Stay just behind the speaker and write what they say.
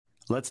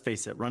Let's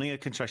face it, running a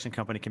construction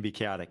company can be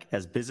chaotic.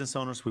 As business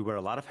owners, we wear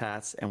a lot of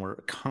hats and we're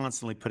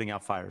constantly putting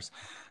out fires.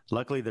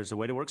 Luckily, there's a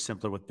way to work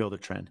simpler with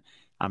Build-A-Trend.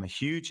 I'm a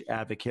huge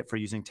advocate for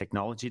using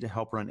technology to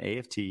help run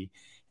AFT,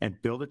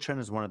 and Build-A-Trend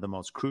is one of the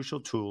most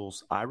crucial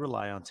tools I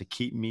rely on to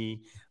keep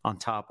me on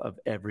top of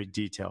every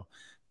detail.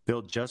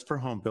 Built just for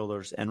home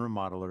builders and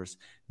remodelers,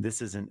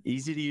 this is an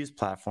easy-to-use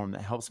platform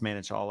that helps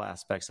manage all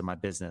aspects of my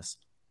business.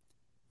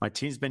 My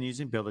team's been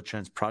using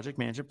Build-A-Trend's project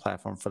management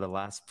platform for the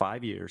last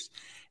 5 years,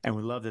 and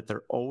we love that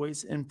they're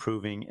always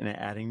improving and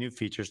adding new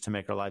features to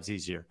make our lives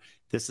easier.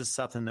 This is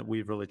something that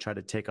we've really tried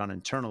to take on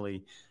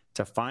internally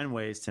to find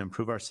ways to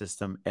improve our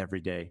system every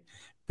day.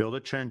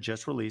 Build-A-Trend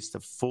just released a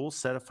full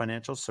set of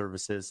financial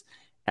services,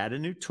 added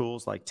new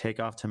tools like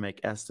Takeoff to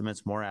make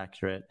estimates more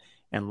accurate,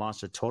 and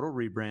launched a total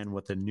rebrand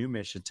with a new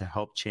mission to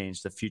help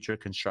change the future of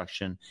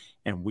construction,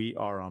 and we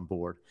are on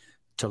board.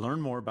 To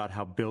learn more about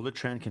how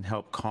Build-A-Trend can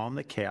help calm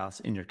the chaos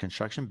in your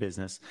construction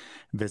business,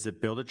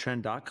 visit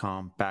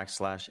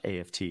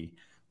buildatrend.com/AFT.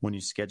 When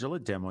you schedule a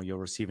demo, you'll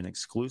receive an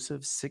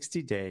exclusive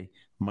 60-day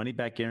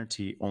money-back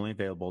guarantee only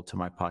available to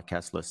my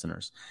podcast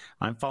listeners.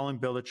 I'm following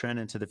Build-A-Trend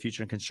into the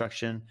future in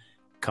construction.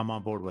 Come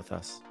on board with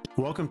us.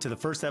 Welcome to the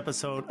first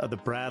episode of the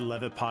Brad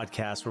Levitt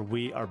podcast, where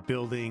we are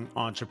building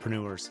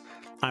entrepreneurs.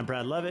 I'm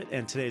Brad Levitt,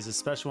 and today is a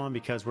special one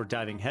because we're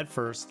diving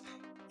headfirst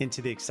into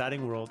the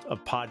exciting world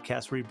of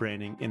podcast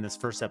rebranding in this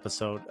first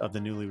episode of the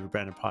newly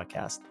rebranded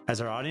podcast.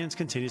 As our audience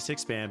continues to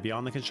expand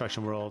beyond the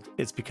construction world,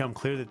 it's become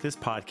clear that this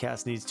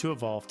podcast needs to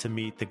evolve to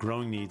meet the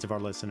growing needs of our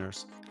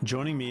listeners.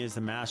 Joining me is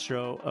the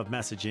maestro of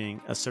messaging,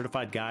 a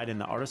certified guide in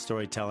the art of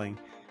storytelling,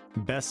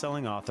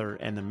 best-selling author,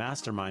 and the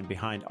mastermind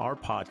behind our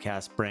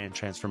podcast brand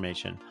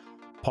transformation,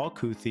 Paul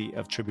Kuthe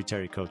of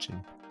Tributary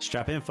Coaching.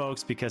 Strap in,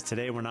 folks, because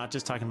today we're not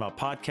just talking about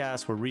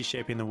podcasts, we're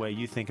reshaping the way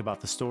you think about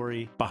the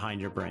story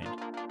behind your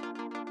brand.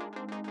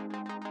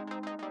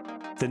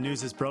 The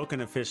news is broken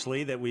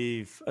officially that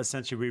we've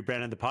essentially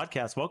rebranded the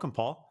podcast. Welcome,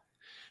 Paul.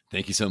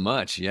 Thank you so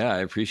much. Yeah,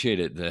 I appreciate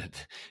it. The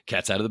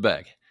cat's out of the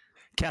bag.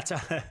 Cat's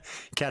out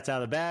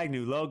of the bag,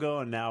 new logo,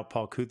 and now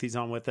Paul Kuthe's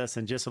on with us.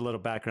 And just a little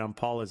background,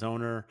 Paul is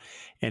owner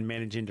and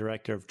managing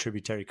director of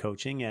Tributary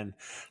Coaching. And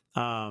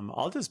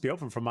I'll just be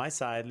open from my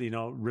side,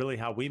 really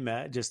how we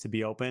met, just to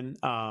be open.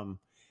 I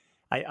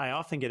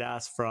often get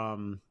asked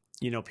from,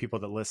 people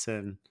that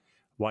listen,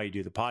 why you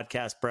do the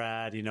podcast,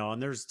 Brad,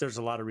 and there's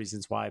a lot of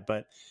reasons why,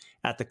 but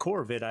at the core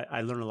of it,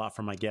 I learned a lot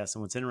from my guests.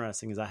 And what's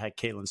interesting is I had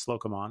Caitlin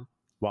Slocum on a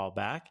while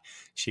back.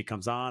 She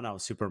comes on. I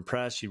was super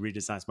impressed. She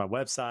redesigns my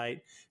website.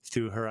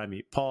 Through her, I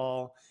meet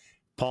Paul.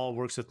 Paul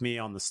works with me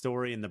on the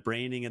story and the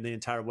branding of the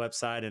entire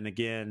website. And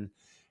again,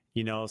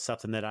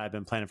 something that I've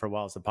been planning for a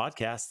while is the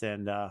podcast.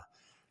 And it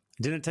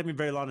didn't take me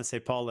very long to say,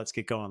 Paul, let's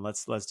get going.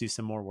 Let's do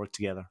some more work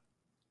together.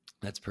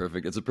 That's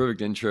perfect. It's a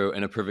perfect intro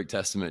and a perfect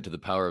testament to the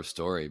power of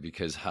story,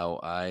 because how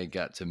I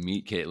got to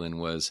meet Caitlin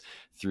was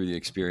through the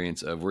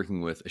experience of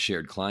working with a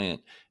shared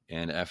client.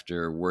 And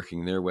after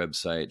working their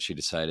website, she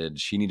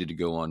decided she needed to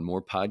go on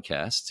more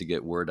podcasts to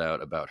get word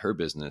out about her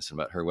business and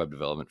about her web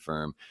development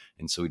firm.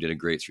 And so we did a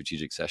great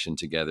strategic session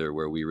together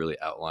where we really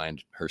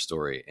outlined her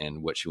story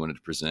and what she wanted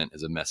to present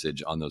as a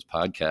message on those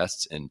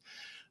podcasts. And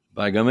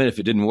by gummit, if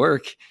it didn't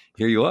work,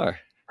 here you are.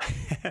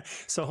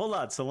 So hold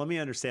on. So let me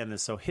understand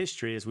this. So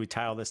history, as we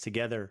tie all this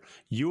together,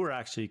 you were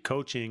actually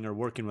coaching or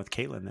working with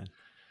Caitlin then?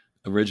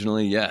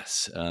 Originally,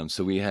 yes.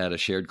 So we had a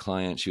shared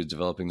client. She was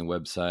developing the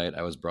website.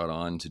 I was brought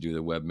on to do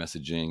the web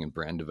messaging and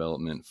brand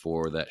development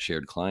for that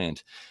shared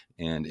client.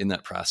 And in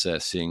that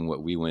process, seeing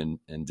what we went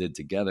and did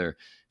together,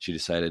 she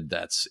decided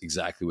that's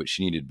exactly what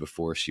she needed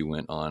before she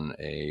went on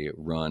a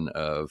run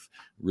of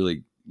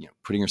really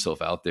putting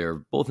herself out there,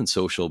 both in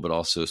social, but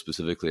also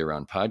specifically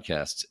around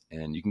podcasts.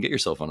 And you can get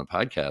yourself on a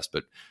podcast,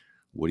 but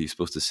what are you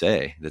supposed to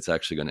say that's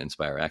actually going to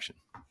inspire action?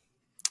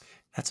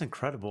 That's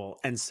incredible.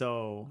 And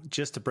so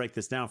just to break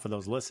this down for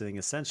those listening,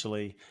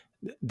 essentially,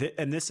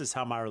 and this is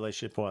how my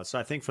relationship was. So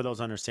I think for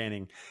those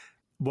understanding,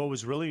 what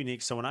was really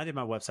unique. So when I did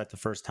my website the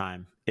first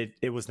time,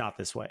 it was not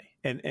this way.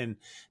 And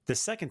the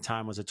second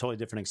time was a totally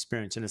different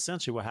experience. And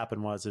essentially what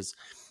happened is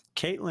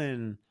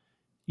Caitlin,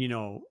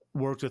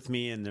 worked with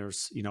me, and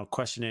there's,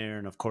 questionnaire.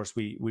 And of course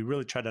we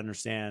really tried to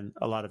understand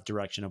a lot of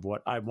direction of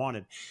what I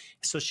wanted.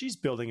 So she's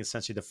building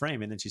essentially the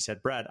frame. And then she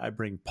said, Brad, I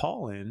bring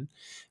Paul in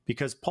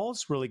because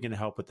Paul's really going to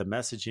help with the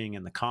messaging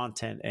and the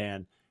content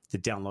and the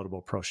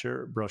downloadable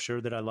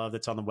brochure that I love.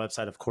 That's on the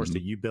website, of course,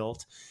 that you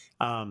built.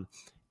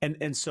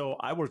 And so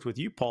I worked with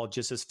you, Paul,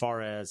 just as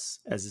far as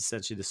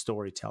essentially the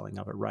storytelling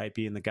of it, right?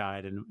 Being the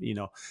guide. And,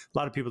 a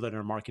lot of people that are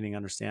in marketing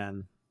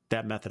understand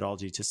that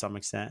methodology to some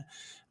extent,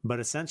 but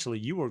essentially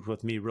you worked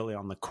with me really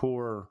on the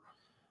core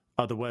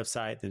of the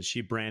website. Then she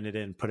branded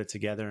it and put it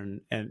together.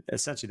 And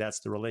essentially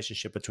that's the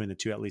relationship between the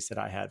two, at least that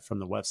I had from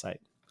the website.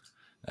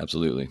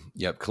 Absolutely.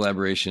 Yep.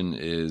 Collaboration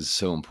is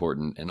so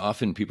important. And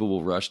often people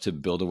will rush to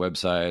build a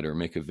website or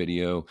make a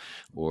video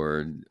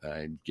or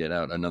get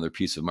out another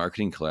piece of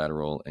marketing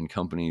collateral, and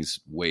companies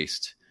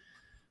waste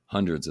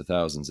hundreds of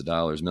thousands of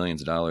dollars,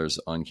 millions of dollars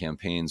on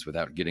campaigns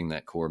without getting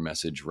that core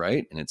message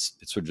right. And it's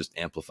sort of just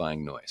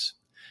amplifying noise.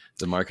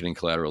 The marketing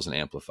collateral is an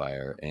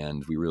amplifier,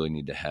 and we really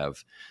need to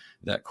have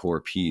that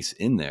core piece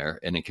in there,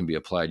 and it can be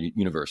applied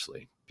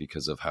universally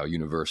because of how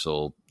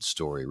universal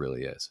story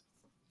really is.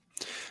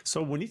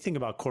 So when you think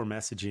about core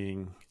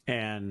messaging,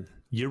 and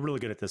you're really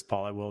good at this,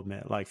 Paul, I will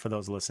admit, like for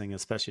those listening,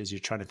 especially as you're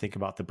trying to think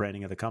about the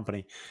branding of the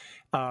company,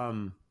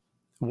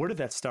 where did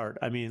that start?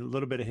 I mean, a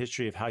little bit of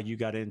history of how you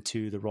got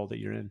into the role that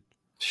you're in.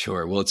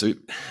 Sure. Well, it's a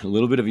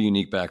little bit of a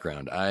unique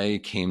background. I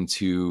came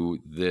to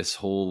this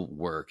whole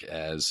work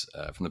as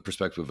from the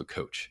perspective of a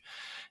coach.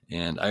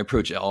 And I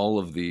approach all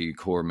of the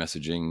core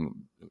messaging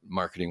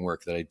marketing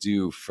work that I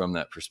do from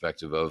that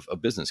perspective of a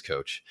business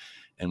coach.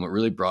 And what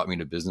really brought me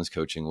to business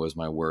coaching was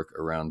my work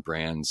around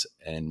brands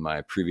and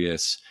my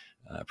previous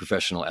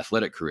professional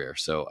athletic career.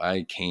 So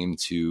I came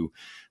to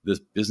this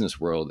business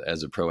world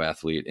as a pro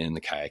athlete in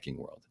the kayaking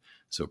world.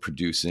 So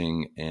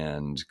producing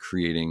and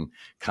creating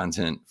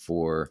content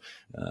for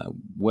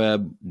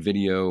web,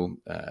 video,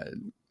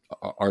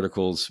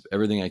 articles,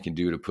 everything I can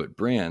do to put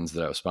brands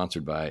that I was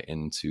sponsored by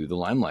into the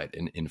limelight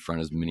in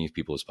front of as many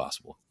people as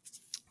possible.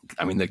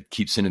 I mean, they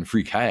keep sending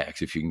free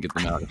kayaks if you can get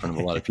them out in front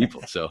of a lot of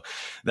people. So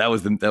that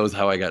was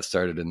how I got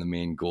started in the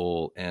main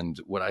goal. And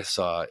what I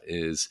saw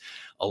is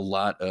a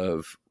lot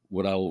of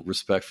what I'll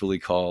respectfully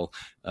call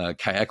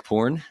kayak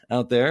porn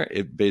out there.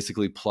 It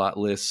basically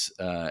plotless,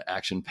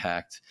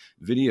 action-packed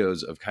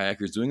videos of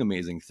kayakers doing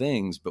amazing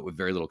things, but with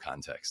very little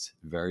context,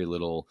 very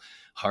little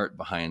heart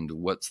behind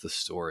what's the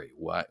story,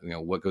 what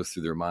goes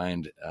through their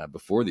mind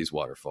before these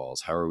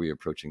waterfalls. How are we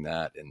approaching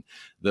that? And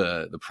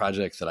the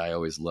projects that I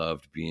always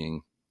loved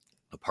being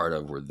a part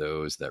of were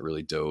those that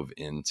really dove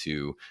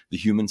into the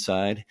human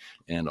side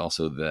and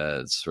also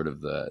the sort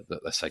of the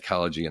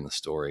psychology and the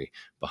story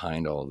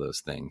behind all of those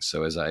things.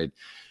 So as I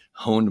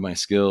honed my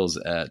skills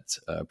at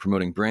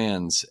promoting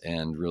brands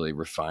and really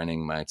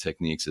refining my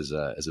techniques as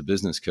a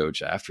business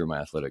coach after my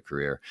athletic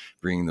career,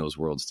 bringing those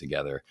worlds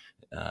together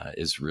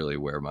is really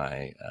where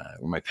my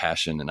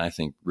passion and I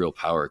think real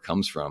power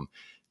comes from.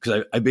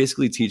 Because I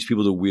basically teach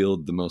people to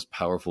wield the most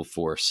powerful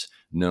force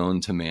known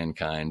to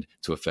mankind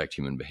to affect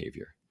human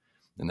behavior.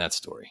 And that's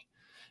story.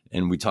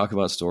 And we talk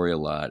about story a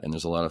lot. And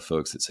there's a lot of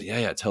folks that say,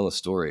 yeah, tell a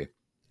story.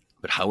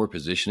 But how we're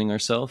positioning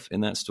ourselves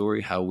in that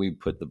story, how we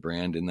put the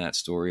brand in that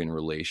story in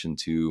relation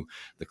to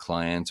the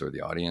client or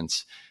the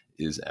audience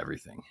is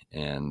everything.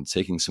 And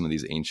taking some of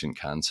these ancient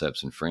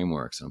concepts and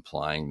frameworks and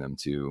applying them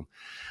to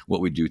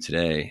what we do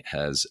today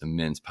has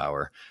immense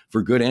power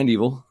for good and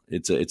evil.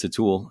 It's a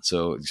tool.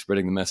 So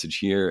spreading the message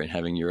here and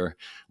having your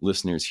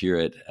listeners hear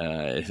it,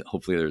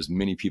 hopefully there's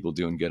many people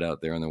doing good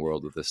out there in the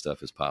world with this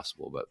stuff as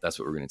possible. But that's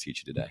what we're going to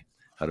teach you today,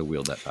 how to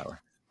wield that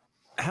power.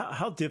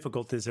 How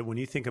difficult is it when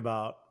you think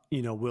about,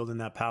 wielding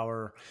that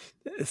power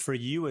for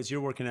you as you're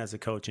working as a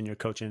coach and you're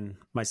coaching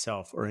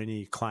myself or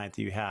any client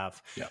that you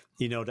have,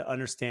 to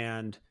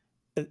understand,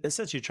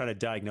 essentially try to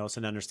diagnose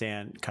and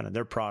understand kind of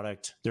their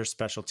product, their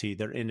specialty,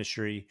 their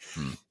industry,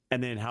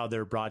 and then how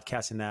they're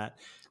broadcasting that.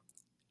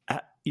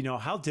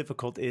 How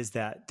difficult is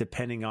that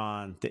depending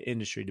on the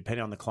industry,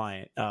 depending on the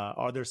client?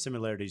 Are there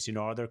similarities?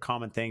 Are there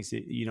common things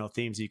that,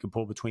 themes that you can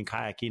pull between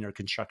kayaking or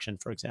construction,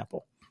 for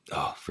example?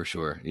 Oh, for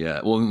sure.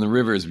 Yeah. Well, and the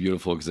river is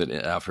beautiful because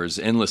it offers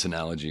endless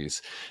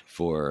analogies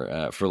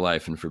for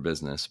life and for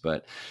business.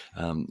 But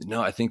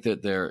no, I think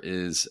that there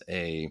is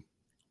a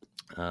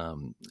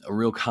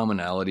real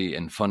commonality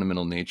and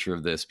fundamental nature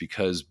of this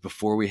because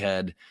before we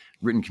had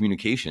written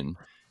communication,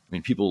 I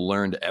mean, people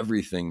learned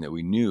everything that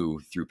we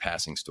knew through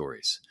passing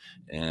stories,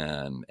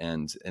 and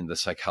the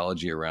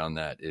psychology around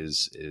that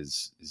is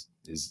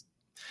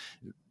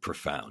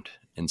profound.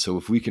 And so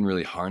if we can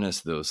really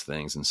harness those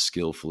things and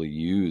skillfully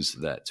use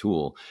that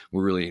tool,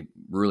 we're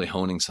really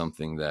honing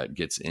something that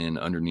gets in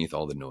underneath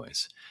all the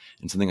noise.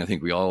 And something I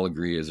think we all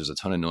agree is there's a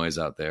ton of noise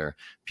out there.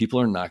 People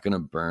are not going to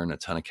burn a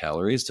ton of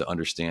calories to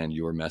understand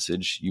your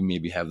message. You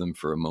maybe have them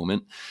for a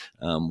moment.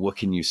 What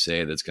can you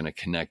say that's going to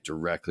connect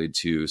directly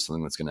to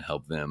something that's going to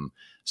help them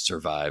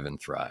survive and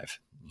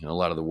thrive? A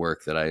lot of the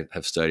work that I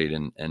have studied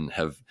and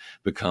have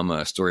become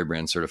a story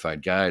brand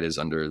certified guide is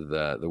under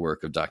the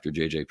work of Dr.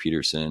 J.J.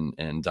 Peterson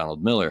and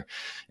Donald Miller.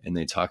 And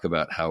they talk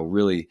about how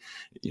really,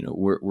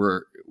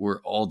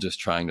 we're all just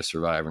trying to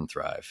survive and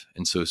thrive.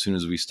 And so as soon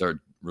as we start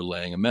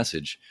relaying a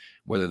message,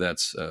 whether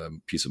that's a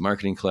piece of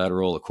marketing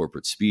collateral, a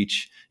corporate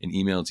speech, an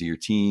email to your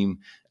team,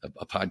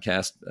 a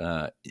podcast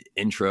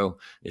intro,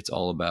 it's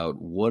all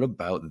about what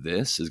about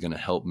this is going to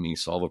help me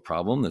solve a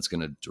problem that's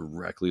going to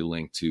directly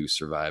link to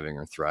surviving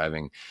or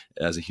thriving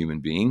as a human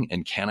being.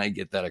 And can I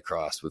get that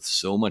across with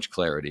so much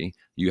clarity?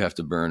 You have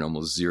to burn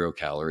almost 0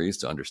 calories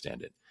to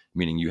understand it,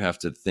 meaning you have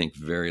to think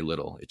very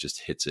little. It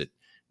just hits it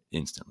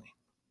instantly.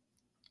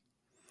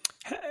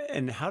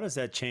 And how does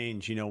that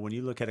change, when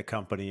you look at a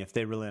company, if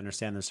they really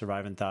understand the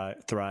survive and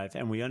thrive,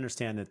 and we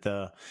understand that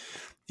the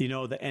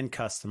end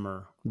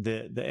customer,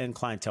 the end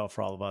clientele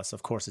for all of us,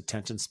 of course,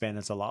 attention span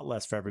is a lot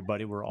less for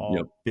everybody. We're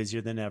all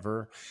busier than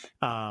ever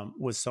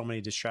with so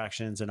many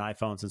distractions and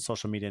iPhones and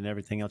social media and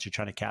everything else. You're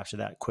trying to capture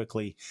that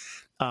quickly.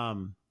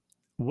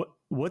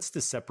 What's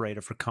the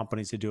separator for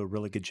companies to do a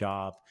really good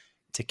job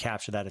to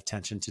capture that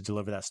attention, to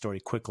deliver that story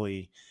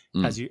quickly,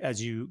 Mm.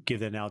 as you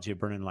give the analogy of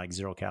burning like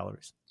 0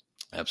 calories?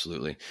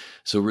 Absolutely.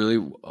 So really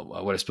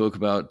what I spoke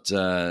about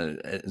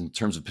in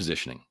terms of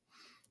positioning.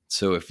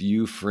 So if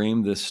you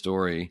frame this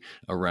story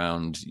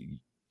around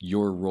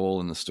your role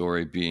in the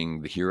story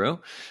being the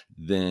hero,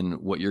 then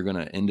what you're going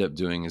to end up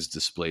doing is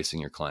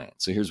displacing your client.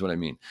 So here's what I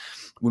mean.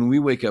 When we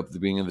wake up at the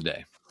beginning of the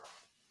day,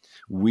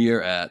 we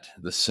are at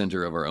the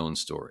center of our own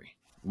story.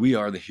 We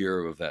are the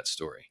hero of that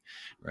story,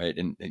 right?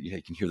 And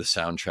you can hear the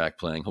soundtrack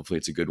playing. Hopefully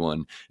it's a good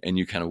one. And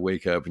you kind of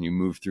wake up and you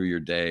move through your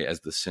day as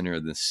the center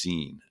of the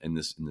scene in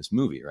this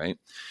movie, right?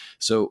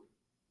 So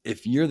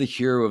if you're the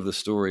hero of the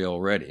story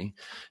already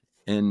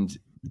and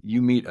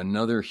you meet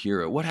another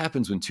hero, what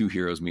happens when two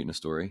heroes meet in a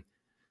story?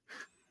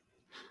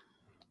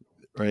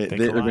 Right?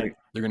 They're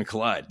going to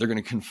collide. They're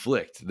going to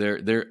conflict.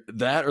 They're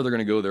that, or they're going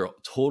to go their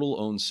total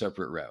own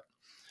separate route.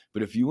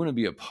 But if you want to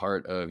be a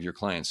part of your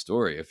client's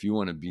story, if you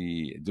want to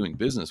be doing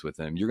business with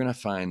them, you're going to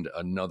find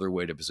another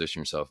way to position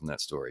yourself in that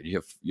story.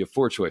 You have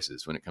 4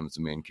 choices when it comes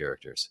to main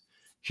characters: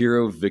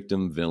 hero,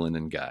 victim, villain,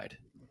 and guide.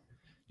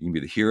 You can be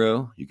the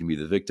hero, you can be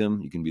the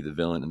victim, you can be the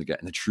villain, and the guide.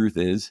 And the truth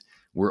is,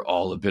 we're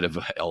all a bit of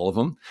all of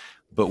them.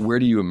 But where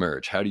do you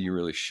emerge? How do you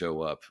really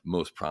show up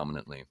most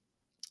prominently?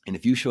 And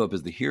if you show up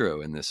as the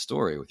hero in this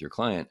story with your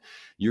client,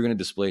 you're going to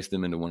displace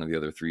them into one of the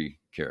other 3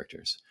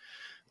 characters.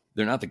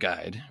 They're not the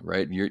guide,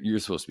 right? You're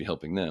supposed to be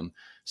helping them.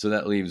 So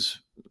that leaves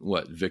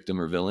what, victim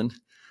or villain?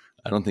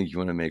 I don't think you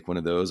want to make one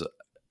of those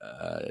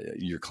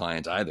your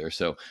client either.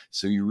 So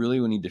you really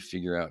need to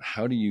figure out,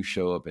 how do you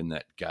show up in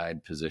that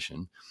guide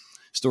position?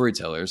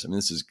 Storytellers, I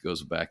mean,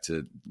 goes back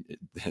to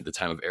the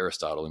time of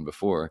Aristotle and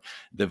before.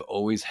 They've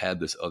always had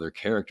this other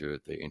character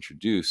that they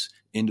introduce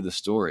into the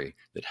story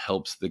that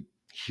helps the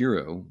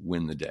hero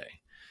win the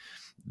day.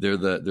 They're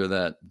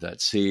that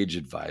sage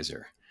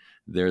advisor.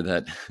 They're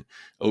that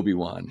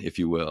Obi-Wan, if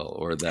you will,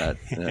 or that,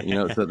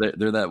 so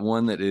they're that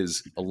one that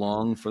is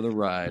along for the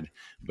ride,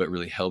 but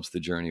really helps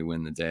the journey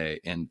win the day.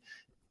 And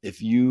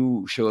if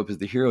you show up as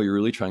the hero, you're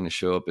really trying to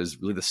show up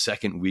as really the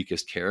second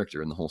weakest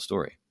character in the whole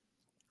story.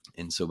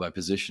 And so by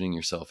positioning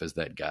yourself as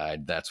that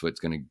guide, that's what's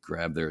going to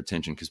grab their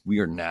attention, because we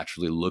are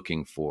naturally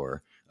looking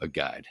for a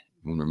guide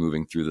when we're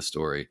moving through the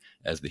story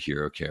as the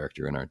hero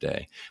character in our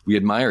day. We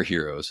admire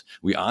heroes,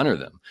 we honor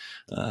them,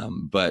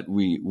 but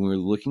when we're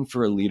looking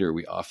for a leader,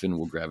 we often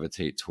will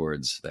gravitate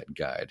towards that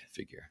guide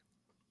figure.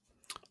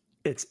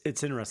 It's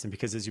interesting,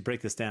 because as you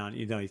break this down,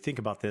 you think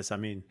about this. I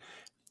mean,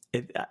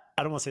 I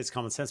don't want to say it's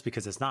common sense,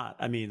 because it's not.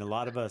 I mean, a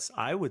lot of us,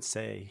 I would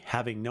say,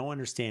 having no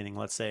understanding,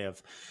 let's say,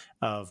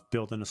 of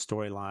building a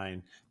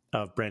storyline,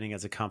 of branding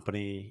as a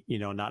company,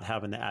 not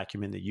having the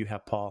acumen that you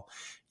have, Paul,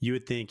 you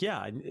would think,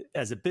 yeah,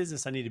 as a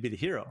business, I need to be the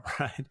hero,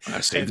 right?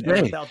 Save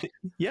the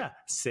day.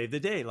 Save the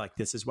day. Like,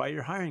 this is why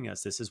you're hiring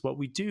us. This is what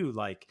we do.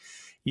 Like,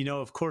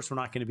 of course, we're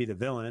not going to be the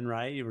villain,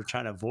 right? We're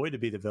trying to avoid to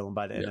be the villain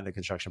by the end of the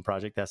construction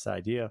project. That's the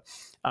idea.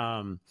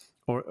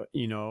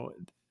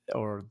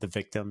 Or the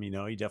victim, you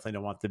definitely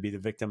don't want to be the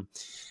victim.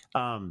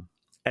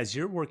 As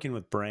you're working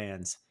with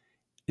brands,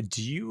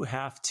 do you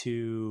have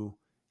to,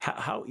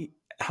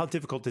 how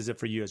difficult is it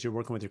for you as you're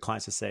working with your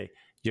clients to say,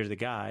 you're the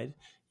guide,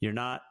 you're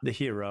not the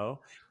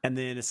hero, and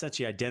then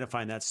essentially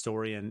identifying that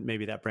story and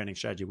maybe that branding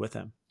strategy with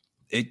them?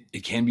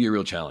 It can be a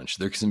real challenge.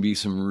 There can be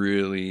some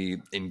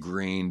really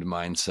ingrained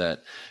mindset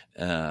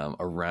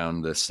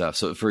around this stuff.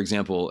 So, for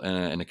example,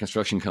 in a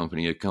construction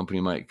company, a company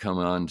might come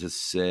on to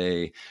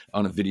say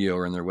on a video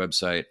or on their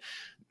website,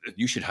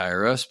 you should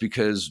hire us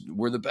because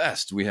we're the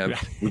best. We've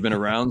been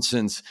around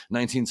since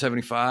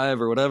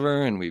 1975 or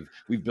whatever, and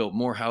we've built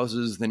more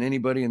houses than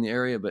anybody in the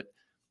area. But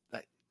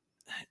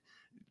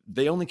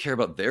they only care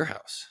about their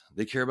house.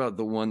 They care about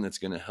the one that's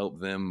going to help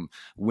them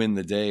win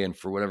the day, and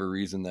for whatever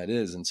reason that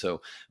is. And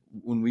so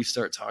when we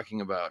start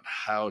talking about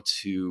how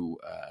to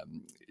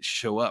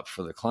show up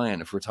for the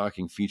client, if we're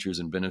talking features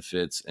and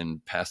benefits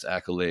and past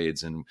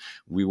accolades, and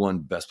we won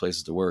best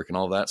places to work and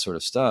all that sort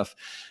of stuff,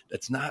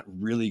 that's not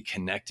really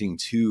connecting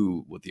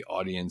to what the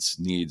audience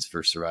needs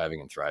for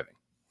surviving and thriving.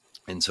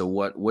 And so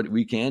what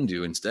we can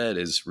do instead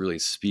is really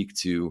speak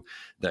to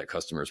that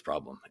customer's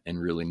problem and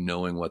really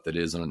knowing what that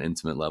is on an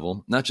intimate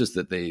level. Not just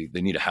that they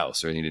need a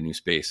house or they need a new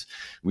space.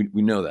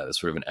 We know that as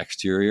sort of an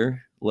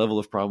exterior level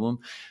of problem.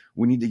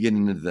 We need to get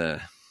into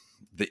the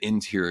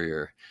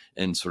interior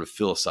and sort of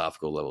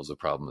philosophical levels of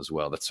problem as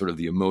well. That's sort of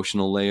the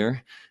emotional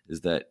layer,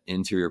 is that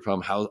interior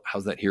problem.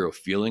 How's that hero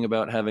feeling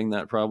about having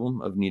that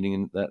problem of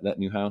needing that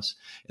new house?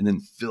 And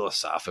then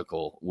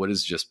philosophical, what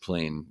is just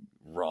plain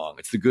wrong?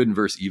 It's the good and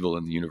versus evil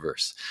in the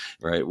universe,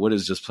 right? What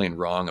is just plain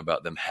wrong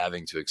about them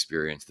having to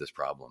experience this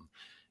problem?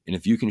 And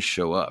if you can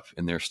show up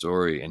in their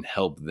story and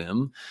help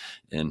them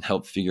and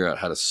help figure out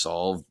how to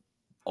solve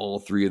all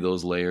 3 of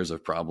those layers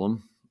of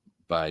problem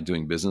by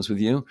doing business with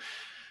you,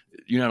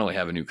 you not only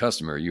have a new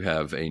customer, you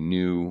have a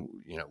new,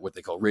 what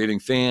they call raving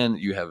fan.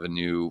 You have a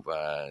new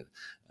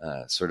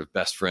sort of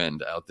best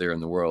friend out there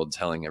in the world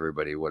telling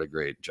everybody what a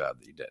great job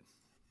that you did.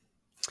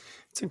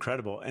 It's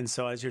incredible. And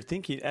so as you're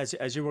thinking,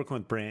 as you're working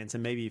with brands,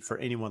 and maybe for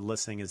anyone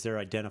listening, as they're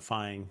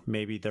identifying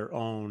maybe their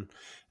own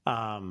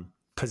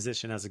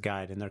position as a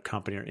guide in their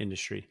company or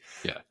industry,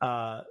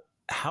 Yeah.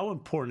 how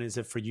important is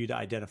it for you to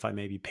identify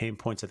maybe pain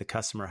points of the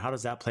customer? How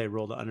does that play a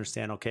role to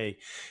understand, okay,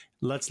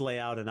 let's lay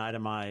out and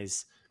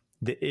itemize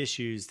the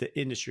issues the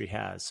industry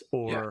has Yeah.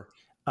 or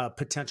a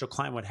potential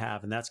client would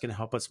have, and that's going to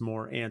help us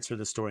more answer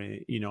the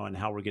story, and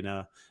how we're going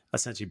to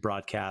essentially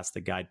broadcast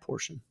the guide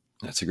portion.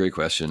 That's a great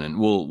question, and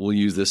we'll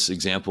use this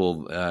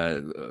example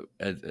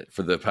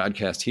for the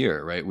podcast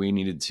here, right? We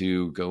needed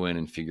to go in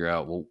and figure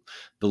out, well,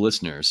 the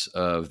listeners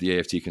of the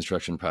AFT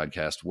Construction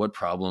Podcast, what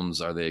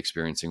problems are they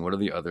experiencing? What are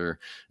the other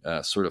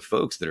sort of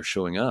folks that are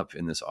showing up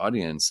in this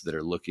audience that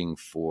are looking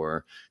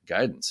for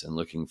guidance and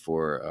looking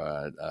for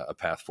a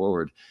path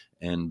forward?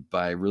 And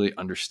by really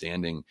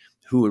understanding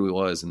who it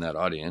was in that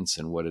audience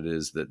and what it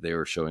is that they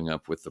were showing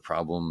up with, the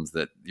problems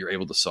that you're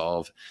able to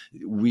solve,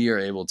 we are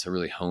able to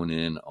really hone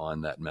in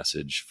on that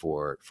message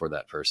for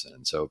that person.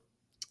 And so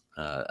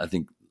I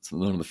think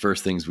one of the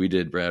first things we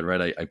did, Brad,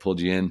 right? I pulled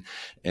you in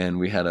and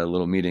we had a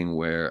little meeting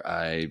where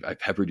I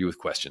peppered you with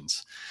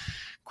questions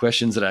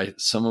that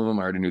some of them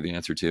I already knew the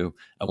answer to.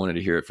 I wanted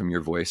to hear it from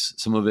your voice.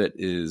 Some of it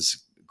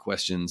is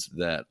questions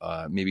that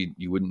maybe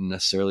you wouldn't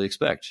necessarily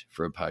expect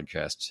for a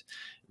podcast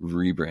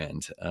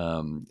rebrand.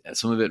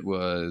 Some of it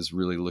was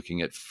really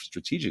looking at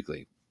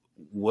strategically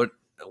what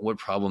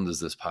problem does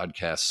this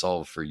podcast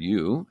solve for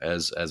you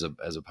as a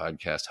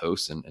podcast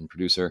host and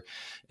producer,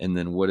 and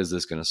then what is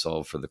this going to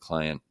solve for the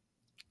client?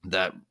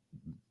 That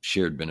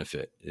shared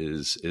benefit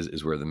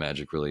is where the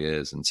magic really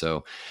is. And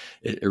so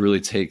it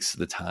really takes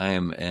the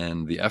time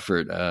and the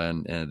effort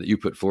and that you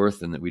put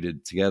forth and that we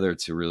did together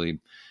to really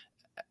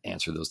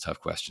answer those tough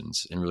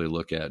questions and really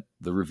look at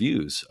the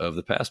reviews of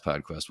the past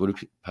podcast. What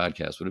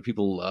do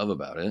people love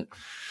about it?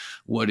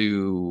 What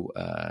do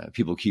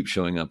people keep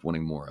showing up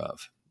wanting more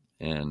of?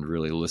 And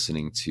really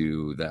listening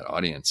to that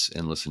audience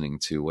and listening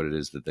to what it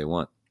is that they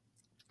want.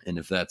 And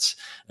if that's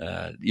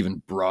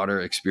even broader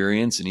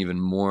experience and even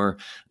more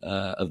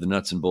of the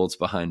nuts and bolts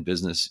behind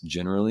business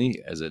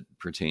generally, as it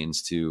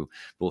pertains to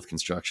both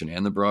construction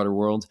and the broader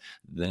world,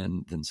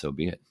 then so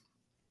be it.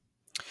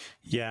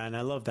 Yeah, and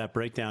I love that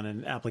breakdown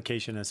and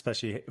application,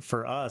 especially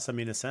for us. I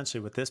mean,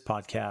 essentially with this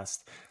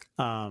podcast,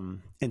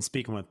 and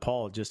speaking with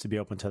Paul, just to be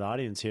open to the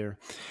audience here,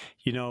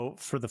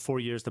 for the 4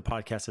 years the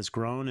podcast has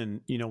grown,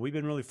 and we've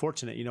been really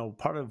fortunate.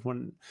 Part of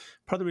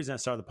the reason I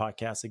started the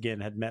podcast,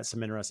 again, had met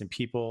some interesting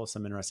people,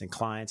 some interesting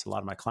clients. A lot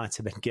of my clients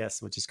have been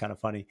guests, which is kind of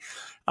funny.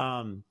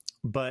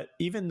 But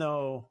even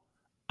though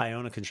I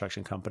own a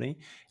construction company,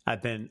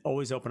 I've been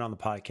always open on the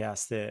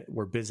podcast that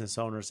we're business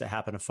owners that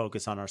happen to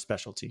focus on our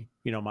specialty.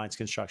 Mine's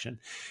construction.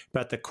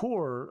 But at the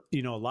core,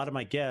 a lot of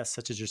my guests,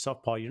 such as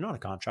yourself, Paul, you're not a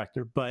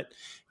contractor, but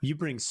you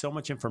bring so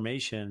much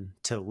information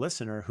to the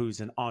listener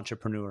who's an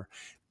entrepreneur.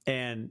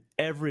 And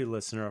every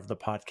listener of the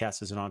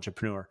podcast is an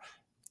entrepreneur.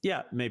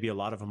 Yeah, maybe a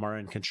lot of them are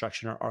in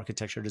construction or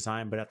architecture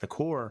design, but at the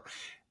core,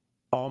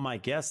 all my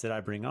guests that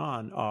I bring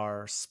on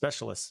are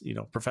specialists,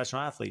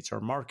 professional athletes or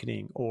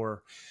marketing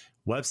or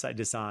website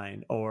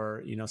design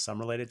or, some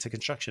related to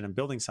construction and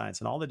building science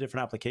and all the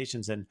different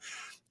applications. And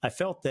I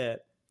felt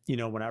that,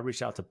 when I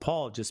reached out to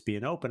Paul, just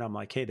being open, I'm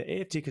like, hey, the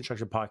AFT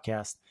Construction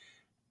Podcast,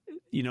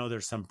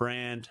 there's some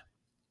brand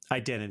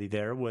identity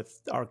there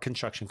with our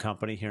construction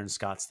company here in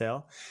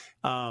Scottsdale.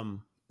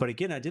 But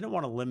again, I didn't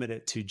want to limit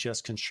it to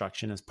just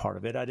construction as part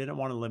of it. I didn't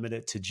want to limit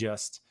it to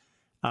just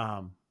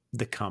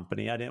the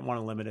company. I didn't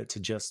want to limit it to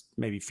just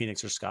maybe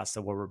Phoenix or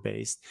Scottsdale where we're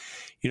based.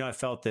 I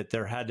felt that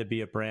there had to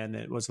be a brand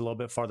that was a little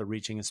bit farther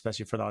reaching,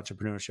 especially for the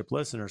entrepreneurship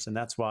listeners. And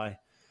that's why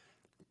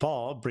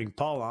bring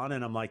Paul on.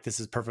 And I'm like, this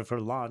is perfect for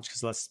the launch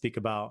because let's speak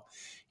about,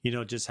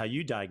 just how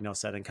you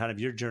diagnose that and kind of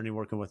your journey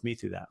working with me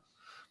through that.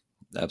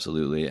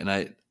 Absolutely. And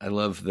I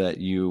love that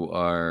you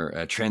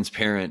are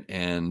transparent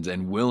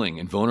and willing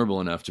and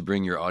vulnerable enough to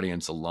bring your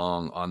audience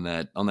along on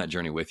that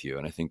journey with you.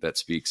 And I think that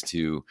speaks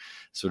to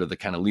sort of the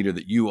kind of leader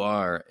that you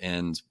are.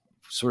 And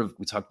sort of,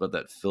 we talked about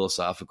that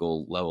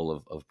philosophical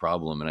level of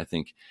problem. And I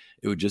think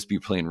it would just be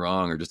plain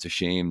wrong or just a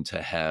shame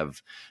to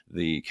have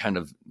the kind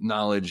of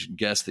knowledge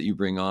guests that you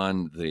bring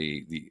on,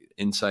 the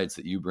insights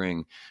that you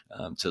bring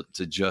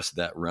to just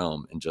that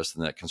realm and just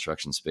in that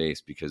construction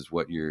space, because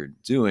what you're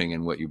doing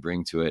and what you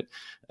bring to it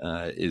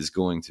is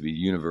going to be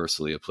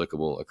universally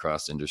applicable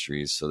across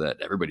industries so that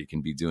everybody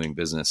can be doing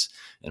business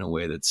in a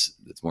way that's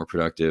more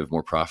productive,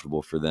 more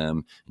profitable for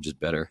them, and just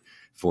better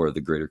for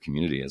the greater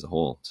community as a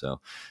whole. So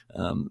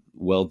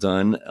well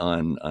done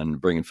on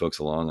bringing folks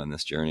along on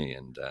this journey,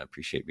 and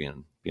appreciate being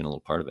a little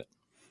part of it.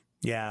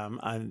 Yeah,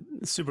 I'm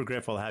super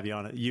grateful to have you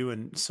on it. You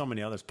and so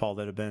many others, Paul,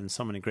 that have been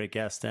so many great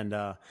guests. And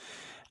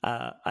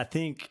I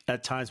think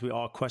at times we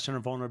all question our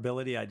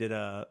vulnerability. I did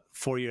a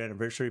 4-year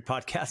anniversary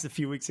podcast a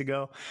few weeks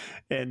ago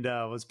and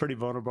was pretty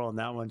vulnerable on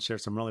that one,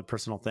 shared some really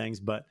personal things.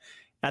 But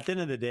at the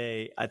end of the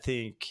day, I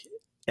think,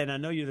 and I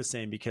know you're the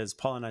same because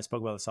Paul and I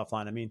spoke about this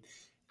offline. I mean,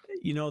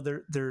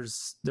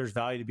 there's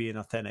value to being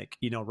authentic,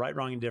 right,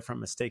 wrong, and different,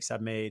 mistakes I've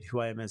made,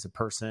 who I am as a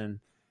person.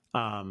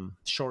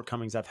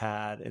 shortcomings I've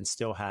had and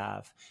still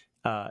have.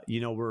 I'm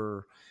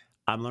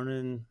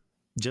learning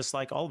just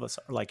like all of us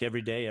are. Like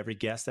every day, every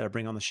guest that I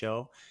bring on the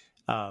show,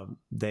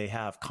 they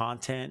have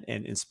content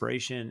and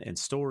inspiration and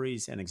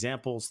stories and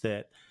examples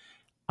that,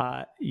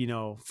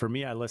 for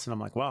me, I listen, I'm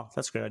like, wow,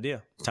 that's a great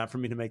idea. Time for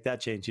me to make that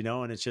change,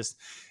 and it's just,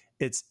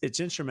 it's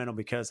instrumental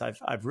because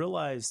I've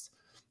realized,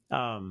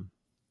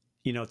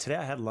 today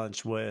I had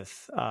lunch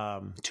with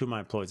two of my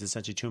employees,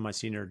 essentially two of my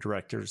senior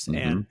directors,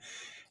 and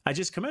I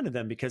just commended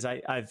them because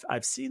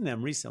I've seen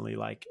them recently,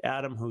 like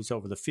Adam, who's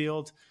over the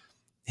field.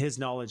 His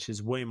knowledge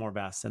is way more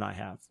vast than I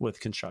have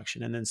with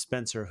construction. And then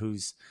Spencer,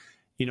 who's,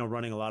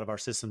 running a lot of our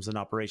systems and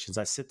operations.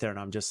 I sit there and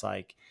I'm just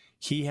like,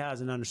 he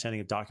has an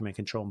understanding of document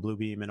control and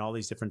Bluebeam and all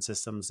these different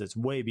systems that's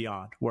way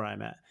beyond where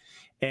I'm at.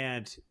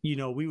 And,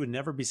 we would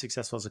never be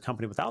successful as a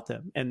company without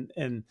them.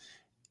 And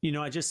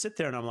I just sit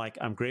there and I'm like,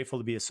 I'm grateful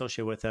to be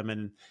associated with them.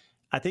 And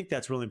I think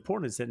that's really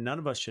important, is that none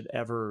of us should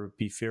ever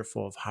be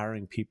fearful of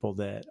hiring people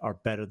that are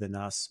better than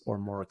us or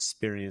more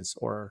experienced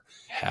or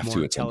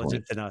more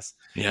intelligent than us.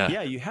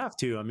 Yeah, you have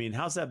to. I mean,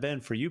 how's that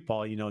been for you,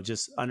 Paul?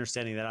 Just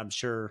understanding that I'm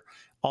sure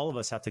all of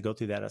us have to go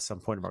through that at some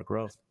point of our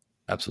growth.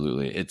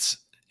 Absolutely.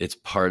 It's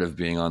part of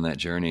being on that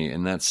journey.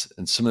 And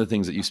some of the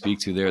things that you speak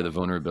to there, the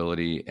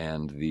vulnerability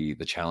and the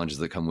challenges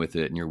that come with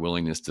it, and your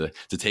willingness to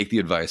take the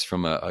advice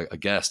from a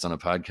guest on a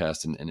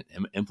podcast and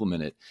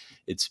implement it.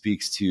 It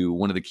speaks to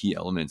one of the key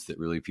elements that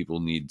really people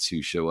need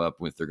to show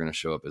up with. They're going to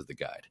show up as the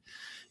guide.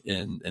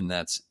 And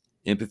that's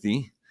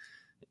empathy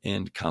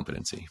and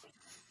competency.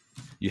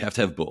 You have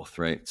to have both,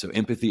 right? So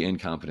empathy and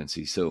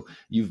competency. So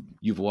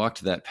you've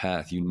walked that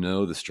path,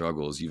 the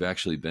struggles, you've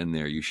actually been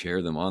there, you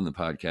share them on the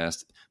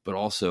podcast, but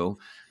also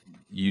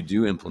you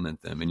do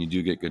implement them and you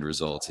do get good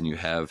results, and you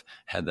have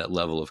had that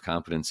level of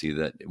competency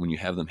that when you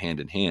have them hand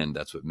in hand,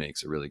 that's what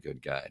makes a really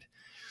good guide.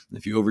 And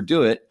if you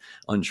overdo it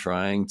on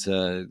trying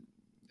to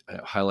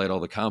highlight all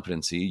the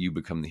competency, you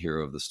become the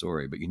hero of the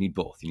story, but you need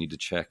both. You need to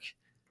check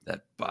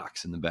that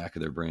box in the back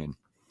of their brain.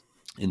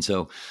 And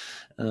so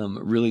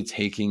really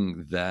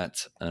taking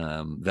that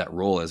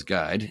role as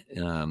guide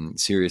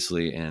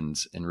seriously and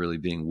really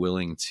being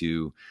willing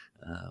to,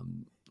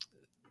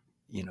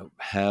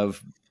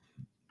 have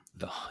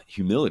the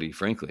humility,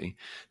 frankly,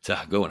 to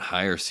go and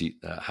hire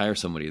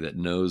somebody that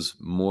knows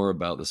more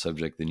about the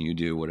subject than you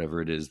do,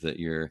 whatever it is that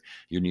you're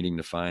needing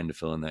to find to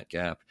fill in that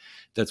gap.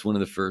 That's one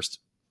of the first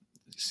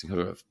sort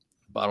of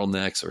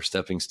bottlenecks or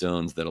stepping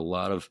stones that a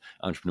lot of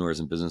entrepreneurs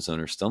and business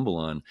owners stumble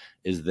on.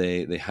 Is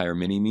they hire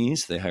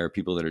mini-me's, they hire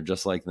people that are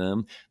just like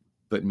them,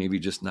 but maybe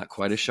just not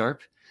quite as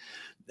sharp.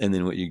 And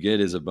then what you get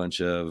is a bunch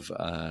of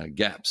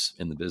gaps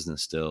in the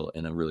business still,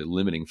 and a really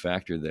limiting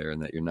factor there,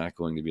 and that you're not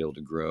going to be able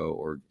to grow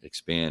or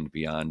expand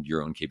beyond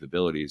your own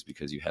capabilities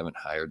because you haven't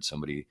hired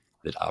somebody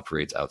that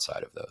operates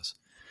outside of those.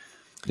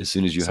 As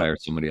soon as you hire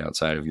somebody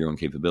outside of your own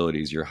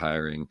capabilities, you're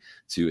hiring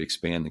to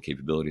expand the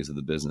capabilities of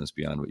the business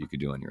beyond what you could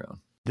do on your own.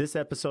 This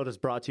episode is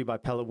brought to you by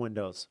Pella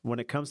Windows. When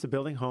it comes to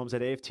building homes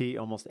at AFT,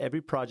 almost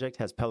every project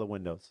has Pella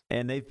Windows.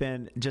 And they've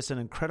been just an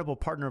incredible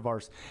partner of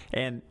ours.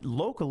 And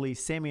locally,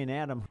 Sammy and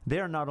Adam,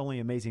 they are not only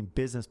amazing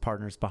business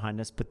partners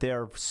behind us, but they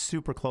are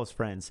super close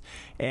friends.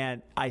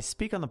 And I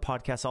speak on the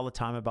podcast all the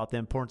time about the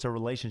importance of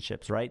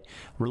relationships, right?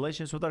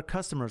 Relationships with our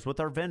customers, with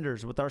our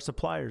vendors, with our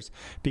suppliers.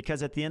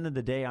 Because at the end of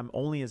the day, I'm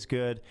only as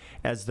good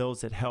as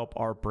those that help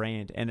our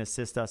brand and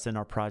assist us in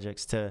our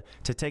projects to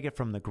take it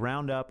from the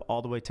ground up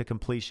all the way to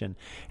completion.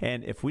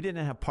 And if we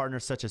didn't have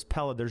partners such as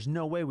Pella, there's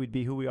no way we'd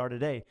be who we are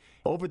today.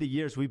 Over the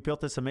years, we've built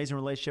this amazing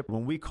relationship.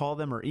 When we call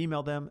them or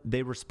email them,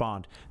 they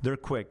respond. They're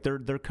quick. Their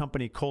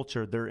company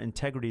culture, their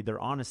integrity, their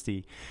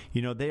honesty,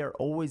 they are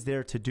always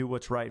there to do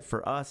what's right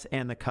for us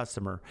and the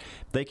customer.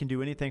 They can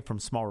do anything from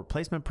small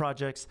replacement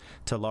projects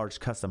to large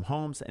custom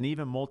homes and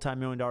even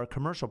multi-million-dollar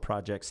commercial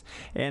projects.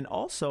 And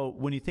also,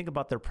 when you think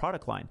about their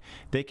product line,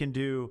 they can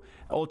do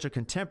ultra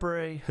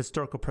contemporary,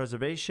 historical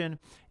preservation,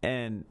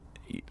 and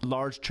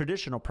large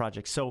traditional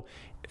projects. So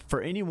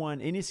for anyone,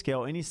 any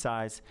scale, any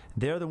size,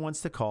 they're the ones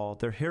to call.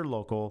 They're here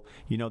local.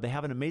 They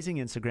have an amazing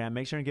Instagram.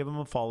 Make sure and give them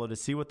a follow to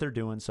see what they're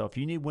doing. So if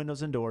you need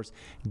windows and doors,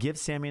 give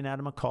Sammy and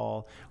Adam a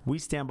call. We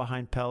stand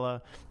behind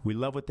Pella. We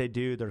love what they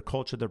do, their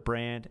culture, their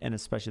brand, and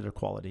especially their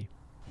quality.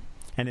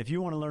 And if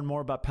you want to learn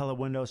more about Pella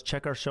Windows,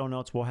 check our show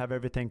notes. We'll have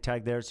everything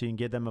tagged there so you can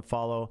give them a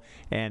follow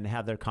and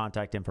have their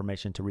contact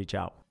information to reach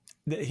out.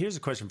 Here's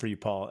a question for you,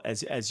 Paul.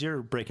 As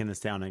you're breaking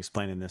this down and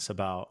explaining this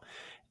about,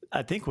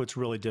 I think what's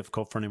really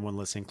difficult for anyone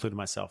listening, including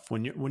myself,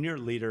 when you're a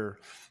leader,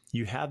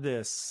 you have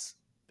this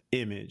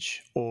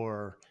image,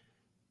 or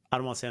I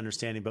don't want to say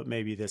understanding, but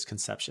maybe this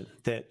conception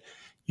that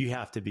you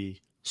have to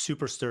be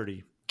super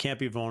sturdy, can't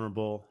be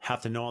vulnerable,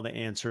 have to know all the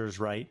answers,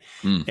 right?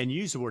 And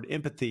use the word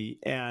empathy.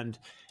 And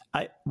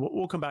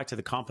we'll come back to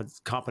the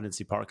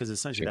competency part, because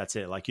essentially that's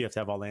it. Like, you have to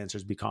have all the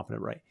answers, be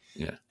competent, right?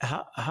 Yeah.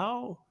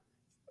 How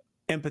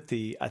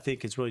empathy, I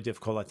think, is really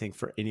difficult, I think,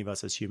 for any of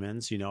us as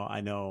humans. I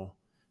know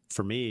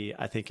for me,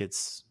 I think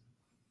it's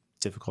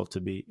difficult to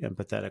be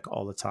empathetic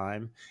all the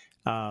time.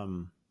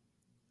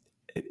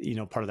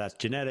 part of that's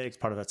genetics,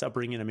 part of that's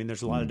upbringing. I mean,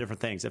 there's a lot of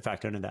different things that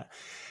factor into that.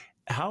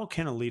 How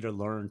can a leader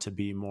learn to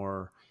be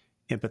more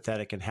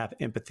empathetic and have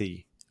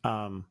empathy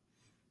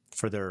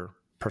for their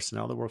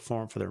personnel that work for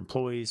them, for their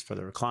employees, for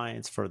their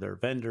clients, for their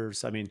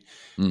vendors? I mean,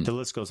 the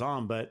list goes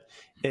on, but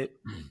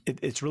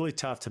it's really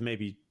tough to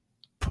maybe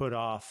put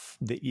off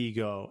the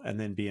ego and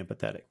then be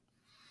empathetic.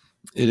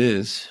 It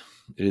is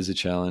a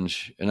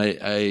challenge. And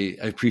I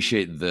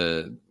appreciate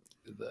the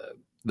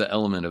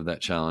element of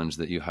that challenge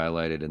that you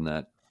highlighted, in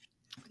that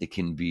it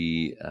can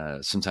be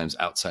sometimes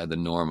outside the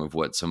norm of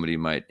what somebody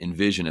might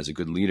envision as a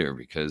good leader,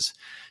 because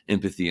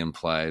empathy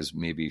implies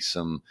maybe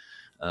some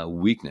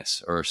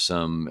weakness or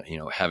some,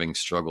 having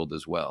struggled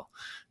as well.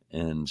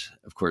 And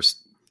of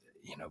course,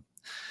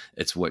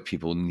 it's what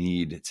people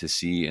need to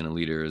see in a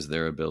leader, is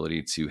their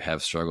ability to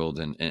have struggled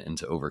and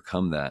to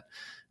overcome that.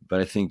 But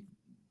I think,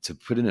 to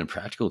put it in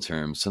practical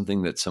terms,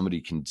 something that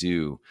somebody can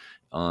do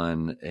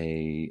on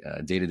a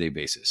day-to-day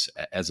basis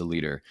as a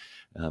leader,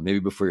 maybe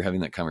before you're having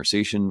that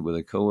conversation with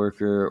a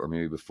coworker, or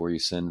maybe before you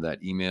send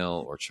that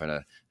email or try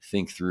to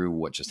think through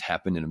what just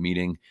happened in a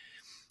meeting,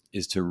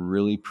 is to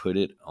really put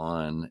it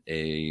on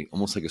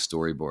almost like a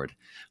storyboard,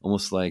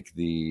 almost like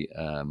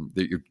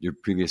your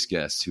previous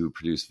guests who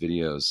produced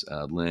videos,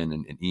 Lynn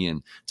and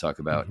Ian, talk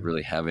about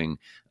really having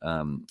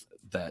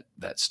that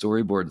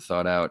storyboard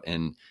thought out,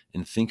 and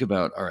think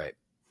about, all right,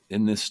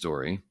 in this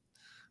story,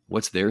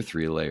 what's their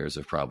 3 layers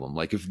of problem?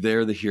 Like, if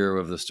they're the hero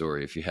of the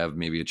story, if you have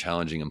maybe a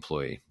challenging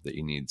employee that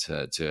you need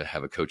to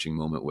have a coaching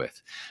moment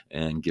with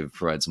and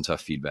provide some tough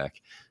feedback,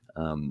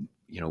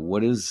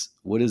 what is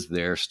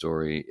their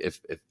story? If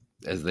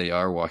as they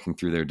are walking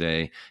through their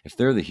day, if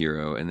they're the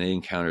hero and they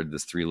encountered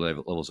this 3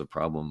 levels of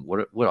problem,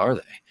 what are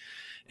they?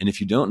 And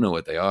if you don't know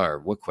what they are,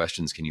 what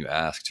questions can you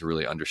ask to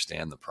really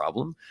understand the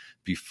problem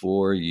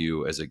before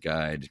you, as a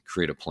guide,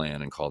 create a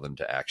plan and call them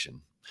to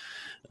action?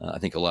 I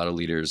think a lot of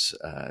leaders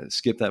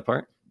skip that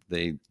part.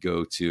 They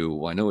go to,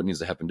 well, I know what needs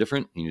to happen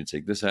different. You need to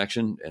take this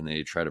action. And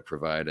they try to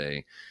provide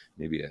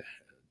maybe an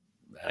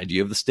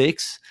idea of the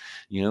stakes.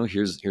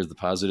 Here's the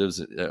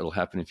positives that'll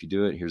happen if you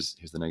do it. Here's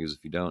the negatives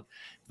if you don't.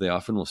 They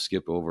often will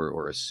skip over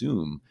or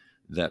assume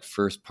that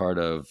first part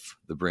of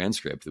the brand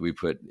script that we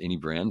put any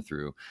brand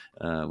through,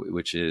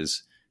 which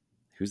is,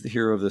 who's the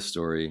hero of this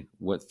story?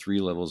 What 3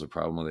 levels of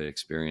problem are they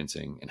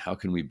experiencing? And how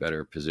can we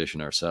better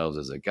position ourselves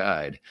as a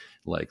guide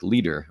like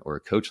leader, or a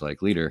coach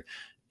like leader,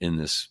 in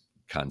this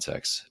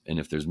context? And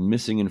if there's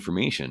missing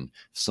information,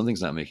 if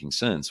something's not making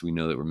sense, we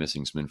know that we're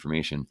missing some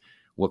information.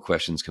 What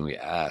questions can we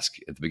ask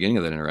at the beginning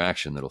of that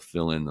interaction that'll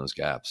fill in those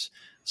gaps,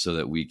 so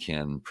that we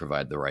can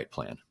provide the right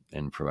plan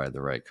and provide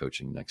the right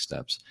coaching next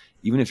steps?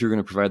 Even if you're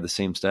going to provide the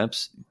same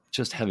steps,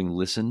 just having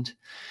listened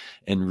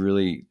and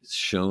really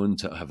shown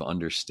to have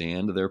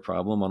understand their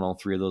problem on all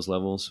 3 of those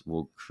levels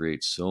will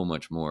create so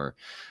much more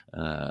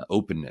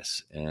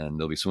openness, and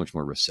they'll be so much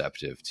more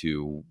receptive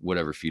to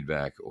whatever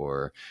feedback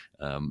or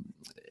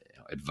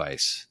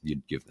advice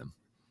you'd give them.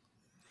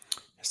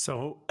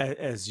 So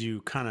as you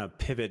kind of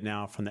pivot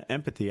now from the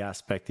empathy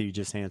aspect that you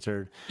just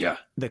answered,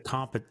 the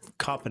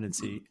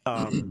competency,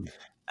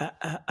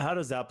 how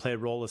does that play a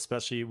role?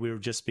 Especially, we were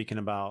just speaking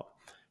about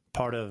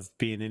part of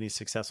being any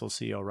successful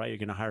CEO, right? You're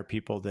going to hire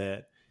people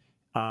that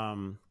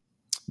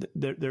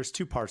there's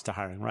 2 parts to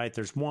hiring, right?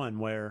 There's one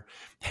where,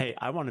 hey,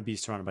 I want to be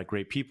surrounded by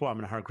great people. I'm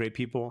going to hire great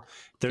people.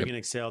 They're going to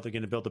excel. They're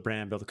going to build the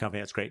brand, build the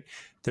company. That's great.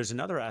 There's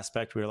another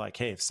aspect where you're like,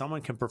 hey, if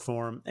someone can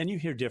perform, and you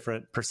hear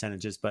different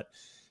percentages, but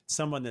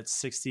someone that's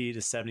 60 to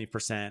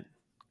 70%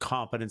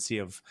 competency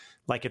of,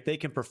 like, if they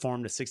can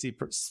perform to 60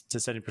 to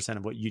 70%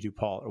 of what you do,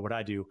 Paul, or what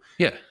I do,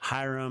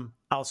 hire them,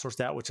 outsource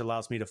that, which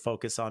allows me to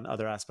focus on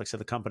other aspects of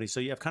the company. So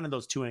you have kind of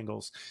those 2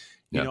 angles.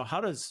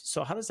 How does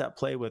that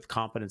play with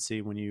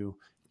competency when you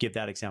give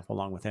that example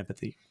along with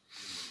empathy?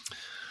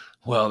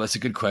 Well, that's a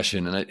good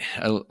question, and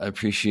I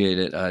appreciate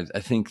it. I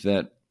think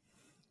that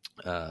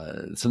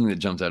something that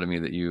jumped out at me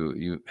that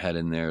you had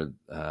in there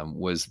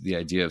was the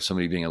idea of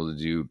somebody being able to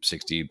do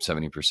 60,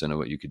 70% of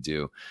what you could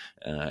do,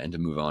 and to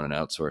move on and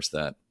outsource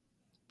that.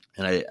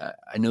 And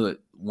I know that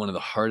one of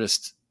the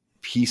hardest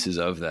pieces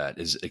of that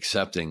is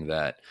accepting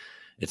that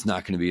it's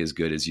not going to be as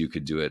good as you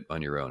could do it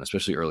on your own,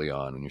 especially early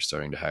on when you're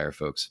starting to hire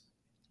folks.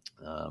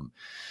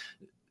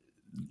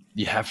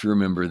 You have to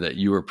remember that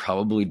you are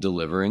probably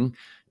delivering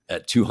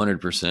at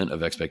 200%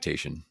 of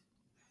expectation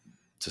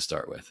to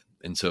start with.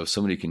 And so if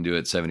somebody can do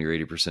it 70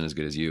 or 80% as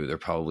good as you, they're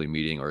probably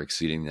meeting or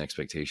exceeding the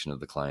expectation of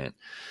the client,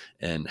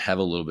 and have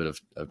a little bit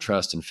of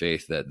trust and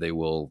faith that they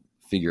will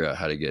figure out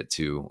how to get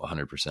to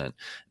 100%.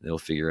 They'll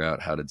figure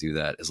out how to do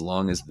that as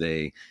long as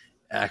they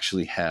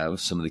actually have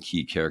some of the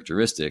key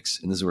characteristics.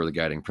 And this is where the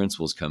guiding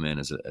principles come in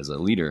as a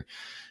leader.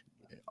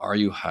 Are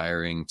you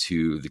hiring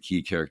to the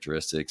key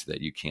characteristics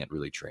that you can't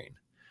really train?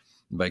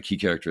 By key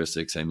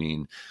characteristics, I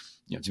mean,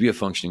 to be a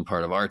functioning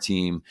part of our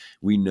team,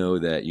 we know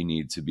that you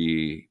need to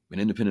be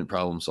an independent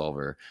problem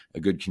solver, a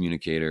good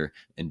communicator,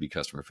 and be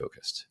customer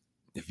focused.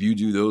 If you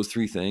do those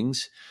 3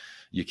 things,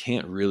 you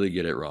can't really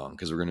get it wrong,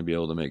 because we're going to be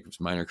able to make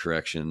minor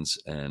corrections,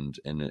 and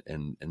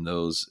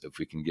those, if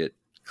we can get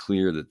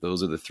clear that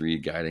those are the three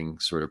guiding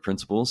sort of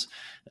principles,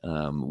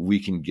 we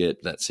can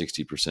get that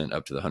 60%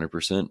 up to the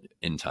 100%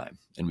 in time,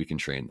 and we can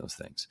train those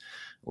things,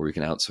 or we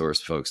can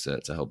outsource folks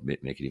to help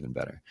make it even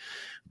better.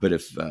 But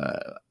if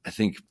I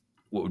think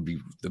what would be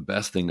the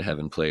best thing to have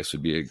in place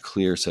would be a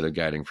clear set of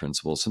guiding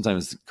principles.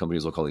 Sometimes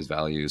companies will call these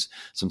values.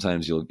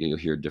 Sometimes you'll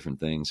hear different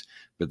things,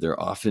 but they're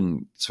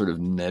often sort of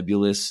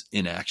nebulous,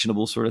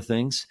 inactionable sort of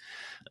things.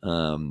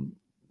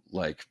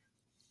 Like,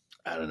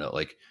 I don't know,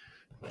 like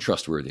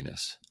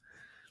trustworthiness.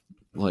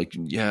 Like,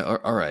 yeah,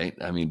 all right.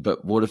 I mean,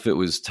 but what if it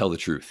was tell the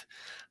truth?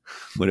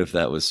 What if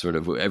that was sort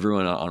of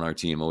everyone on our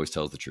team always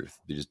tells the truth?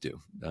 They just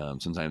do.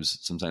 Sometimes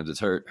it's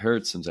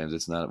hurts. Sometimes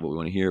it's not what we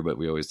want to hear, but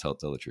we always tell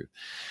the truth.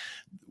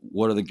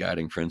 What are the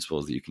guiding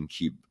principles that you can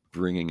keep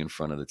bringing in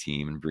front of the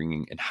team and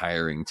bringing and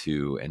hiring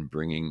to and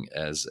bringing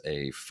as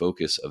a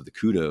focus of the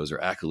kudos or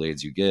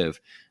accolades you give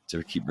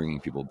to keep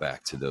bringing people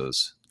back to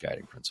those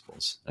guiding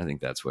principles? I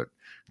think that's what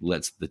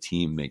lets the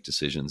team make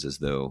decisions as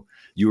though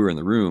you were in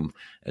the room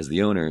as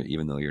the owner,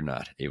 even though you're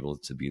not able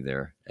to be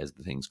there as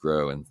the things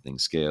grow and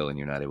things scale and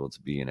you're not able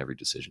to be in every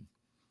decision.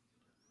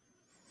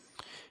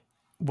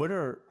 What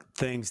are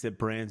things that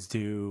brands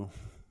do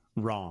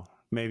wrong?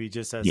 Maybe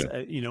just as,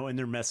 in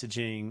their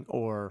messaging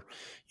or,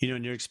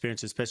 in your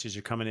experience, especially as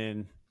you're coming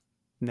in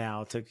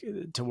now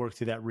to work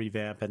through that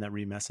revamp and that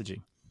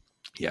remessaging.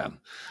 Yeah.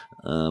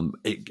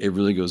 It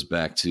really goes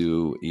back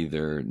to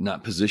either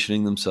not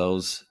positioning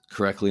themselves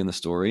correctly in the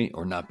story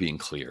or not being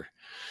clear.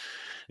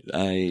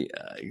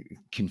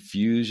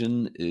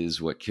 Confusion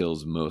is what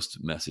kills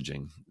most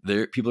messaging.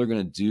 People are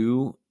going to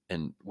do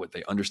and what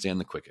they understand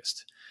the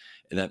quickest.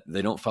 And that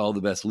they don't follow the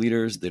best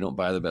leaders. They don't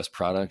buy the best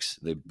products.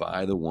 They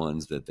buy the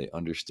ones that they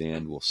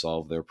understand will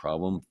solve their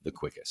problem the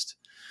quickest.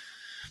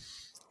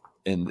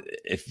 And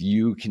if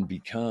you can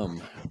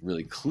become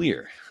really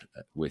clear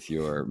with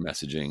your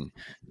messaging,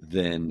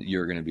 then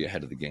you're going to be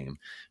ahead of the game.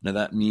 Now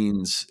that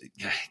means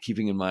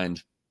keeping in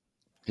mind,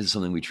 this is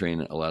something we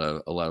train a lot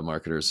of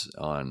marketers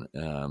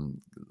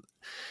on.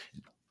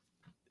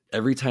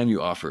 Every time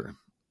you offer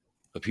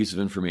a piece of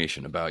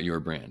information about your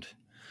brand,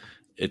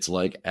 it's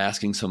like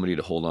asking somebody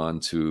to hold on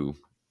to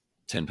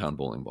 10-pound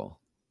bowling ball.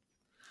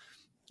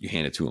 You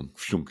hand it to them.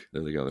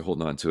 There they go. They're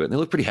holding on to it. And they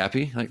look pretty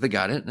happy. Like they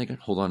got it. And they can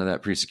hold on to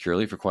that pretty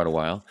securely for quite a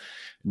while.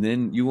 And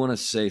then you want to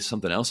say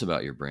something else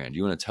about your brand.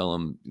 You want to tell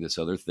them this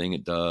other thing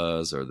it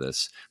does or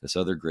this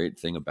other great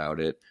thing about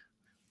it.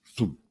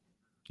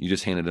 You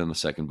just handed them a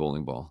second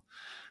bowling ball.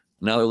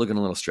 Now they're looking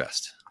a little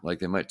stressed. Like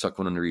they might tuck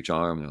one under each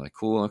arm. They're like,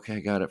 cool. Okay, I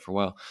got it for a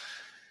while.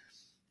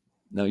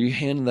 Now you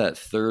hand that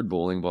third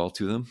bowling ball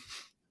to them.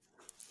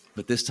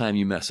 But this time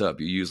you mess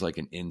up. You use like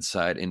an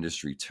inside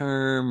industry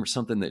term or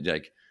something that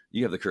like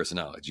you have the curse of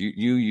knowledge.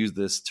 You use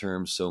this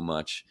term so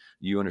much.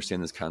 You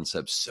understand this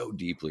concept so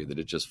deeply that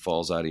it just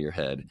falls out of your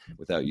head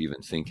without you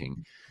even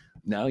thinking.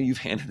 Now you've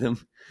handed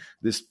them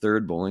this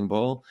third bowling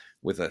ball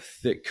with a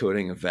thick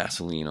coating of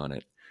Vaseline on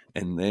it.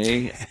 And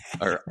they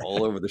are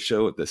all over the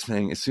show with this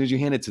thing. As soon as you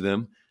hand it to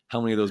them, how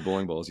many of those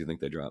bowling balls do you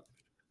think they drop?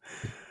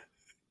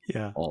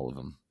 Yeah. All of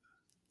them.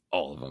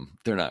 All of them.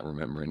 They're not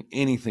remembering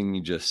anything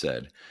you just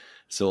said.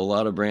 So a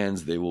lot of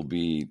brands, they will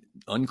be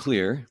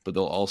unclear, but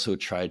they'll also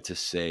try to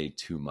say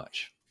too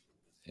much.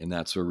 And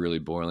that's where really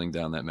boiling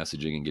down that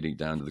messaging and getting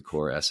down to the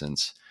core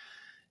essence.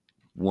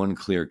 One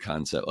clear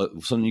concept,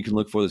 something you can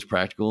look for that's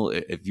practical.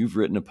 If you've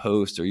written a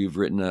post or you've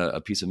written a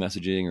piece of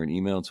messaging or an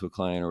email to a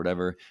client or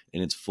whatever,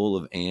 and it's full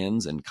of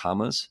ands and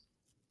commas,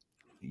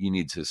 you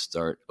need to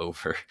start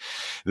over.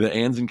 The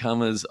ands and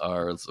commas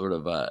are sort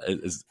of,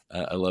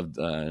 I loved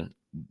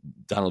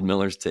Donald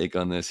Miller's take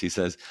on this. He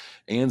says,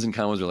 ands and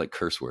commas are like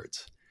curse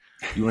words.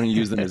 You want to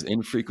use them as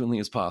infrequently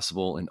as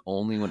possible and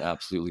only when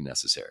absolutely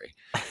necessary.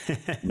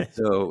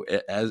 So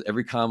as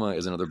every comma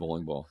is another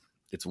bowling ball.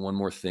 It's one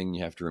more thing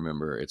you have to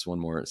remember. It's one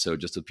more. So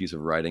just a piece of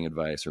writing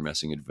advice or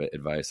messaging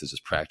advice is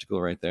just practical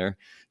right there.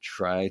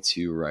 Try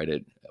to write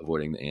it,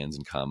 avoiding the ands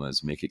and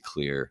commas, make it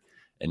clear,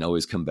 and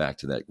always come back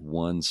to that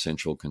one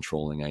central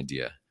controlling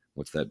idea.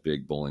 What's that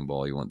big bowling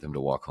ball you want them to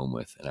walk home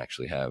with and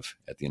actually have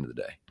at the end of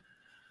the day?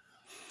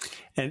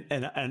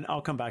 And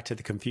I'll come back to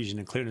the confusion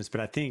and clearness, but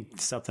I think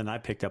something I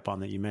picked up on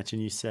that you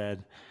mentioned, you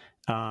said,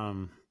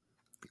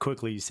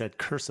 quickly, you said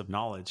curse of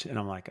knowledge. And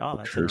I'm like, oh,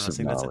 that's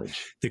interesting. That's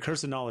the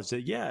curse of knowledge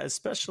that,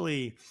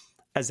 especially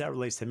as that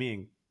relates to me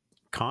in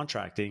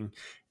contracting,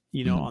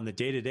 on the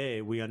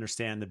day-to-day, we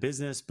understand the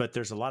business, but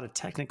there's a lot of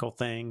technical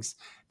things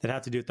that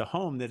have to do with the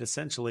home that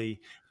essentially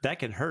that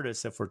can hurt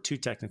us if we're too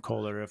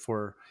technical or if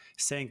we're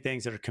saying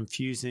things that are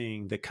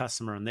confusing the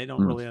customer and they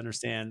don't really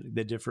understand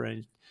the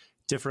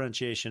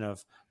differentiation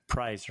of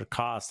price or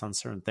cost on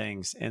certain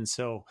things. And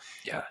so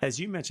as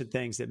you mentioned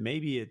things that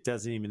maybe it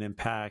doesn't even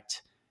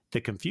impact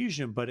the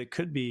confusion, but it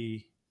could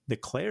be the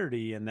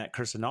clarity, and that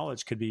curse of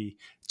knowledge could be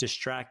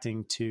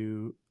distracting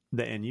to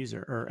the end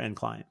user or end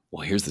client.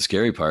 Well, here's the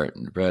scary part,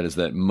 Brad, is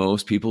that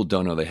most people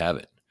don't know they have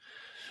it.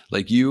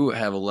 Like you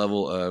have a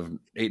level of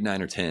 8,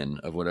 9, or 10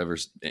 of whatever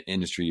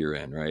industry you're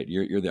in, right?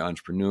 You're the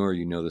entrepreneur,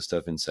 you know the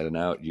stuff inside and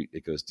out,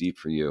 it goes deep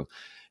for you.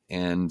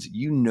 And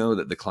you know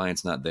that the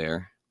client's not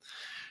there.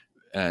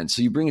 And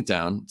so you bring it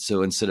down.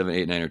 So instead of an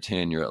 8, 9, or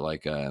 10, you're at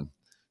like a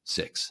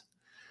 6.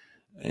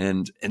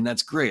 And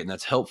that's great. And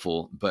that's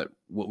helpful. But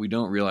what we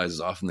don't realize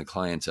is often the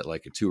client's at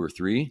like a 2 or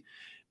 3,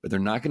 but they're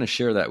not going to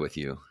share that with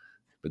you.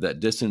 But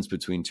that distance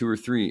between 2 or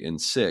 3 and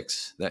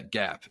 6, that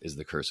gap is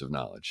the curse of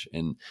knowledge.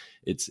 And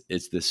it's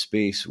this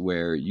space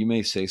where you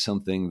may say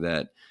something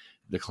that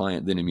the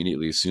client then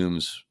immediately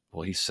assumes,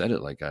 well, he said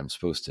it like I'm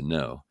supposed to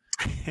know.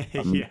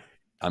 Yeah.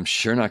 I'm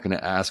sure not going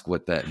to ask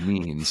what that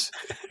means.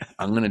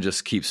 I'm going to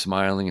just keep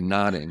smiling and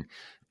nodding.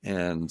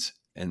 And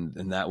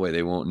that way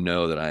they won't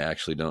know that I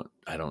actually don't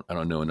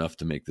know enough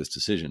to make this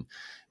decision.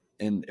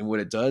 And what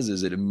it does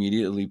is it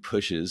immediately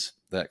pushes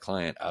that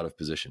client out of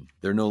position.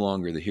 They're no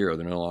longer the hero.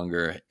 They're no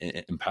longer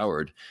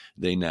empowered.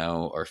 They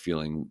now are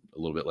feeling a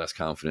little bit less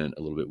confident,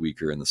 a little bit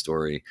weaker in the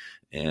story.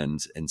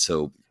 And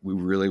so we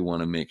really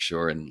want to make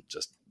sure and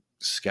just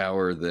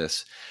scour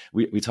this.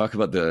 We talk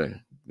about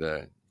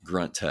the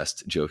grunt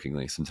test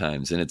jokingly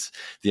sometimes. And it's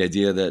the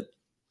idea that,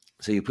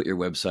 say you put your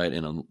website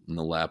in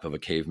the lap of a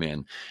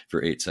caveman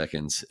for 8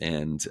 seconds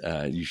and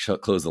you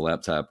close the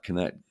laptop. Can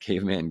that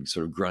caveman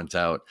sort of grunt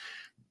out,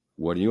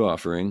 what are you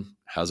offering?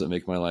 How does it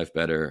make my life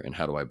better? And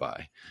how do I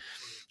buy?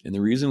 And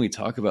the reason we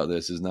talk about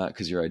this is not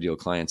because your ideal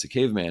client's a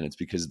caveman. It's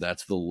because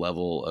that's the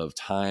level of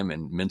time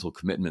and mental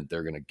commitment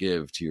they're going to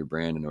give to your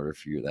brand in order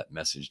for that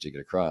message to get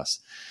across.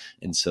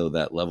 And so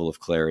that level of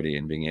clarity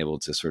and being able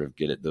to sort of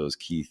get at those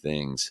key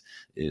things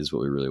is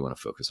what we really want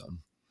to focus on.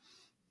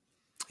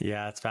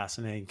 Yeah, it's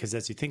fascinating because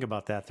as you think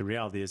about that, the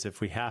reality is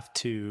if we have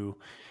to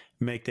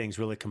make things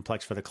really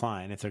complex for the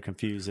client, if they're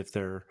confused, if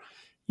they're,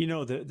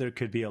 there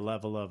could be a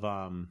level of,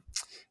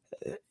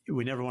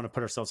 we never want to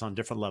put ourselves on a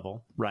different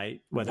level,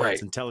 right? Whether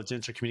it's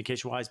intelligence or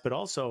communication wise, but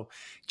also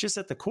just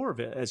at the core of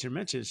it, as you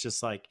mentioned, it's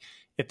just like,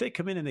 if they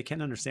come in and they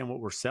can't understand what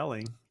we're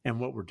selling and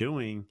what we're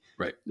doing,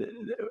 right,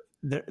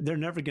 they're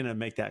never going to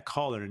make that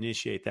call or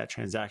initiate that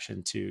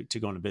transaction to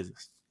go into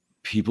business.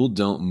 People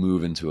don't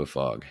move into a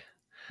fog.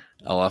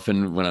 I'll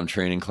often, when I'm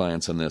training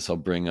clients on this, I'll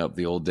bring up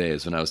the old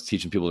days when I was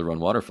teaching people to run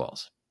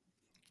waterfalls.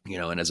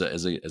 And as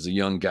a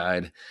young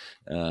guide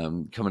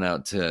coming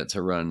out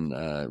to run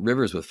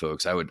rivers with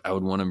folks, I would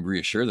want to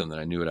reassure them that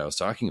I knew what I was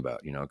talking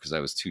about, because I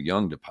was too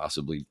young to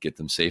possibly get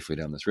them safely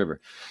down this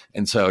river.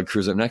 And so I would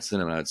cruise up next to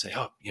them and I would say,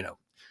 oh,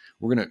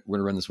 we're gonna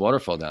run this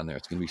waterfall down there.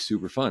 It's gonna be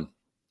super fun.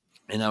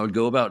 And I would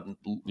go about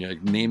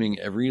naming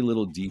every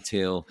little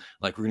detail,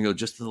 like we're going to go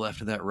just to the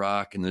left of that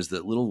rock. And there's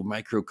that little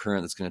micro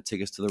current that's going to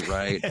take us to the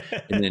right.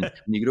 And then when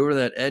you get over to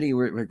that eddy,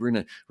 we're going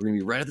to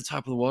be right at the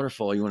top of the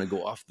waterfall. You want to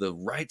go off the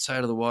right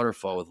side of the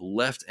waterfall with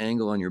left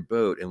angle on your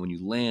boat. And when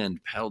you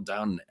land, paddle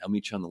down and I'll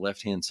meet you on the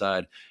left-hand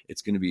side.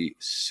 It's going to be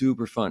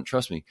super fun.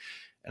 Trust me.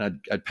 And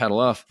I'd paddle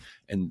off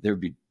and there'd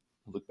be,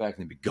 look back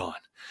and they'd be gone.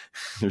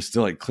 They're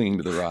still like clinging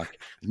to the rock.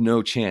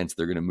 No chance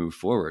they're going to move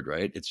forward.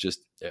 Right. It's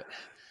just,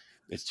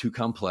 it's too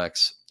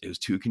complex. It was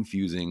too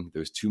confusing.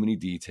 There's too many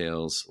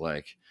details.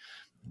 Like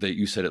that,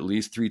 you said at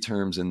least 3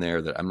 terms in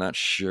there that I'm not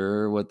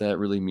sure what that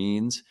really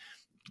means.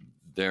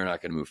 They're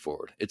not going to move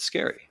forward. It's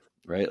scary,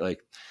 right?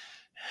 Like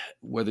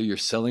whether you're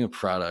selling a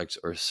product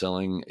or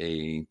selling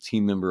a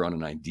team member on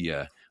an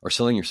idea or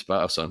selling your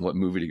spouse on what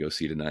movie to go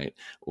see tonight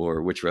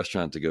or which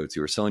restaurant to go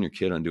to or selling your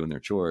kid on doing their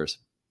chores,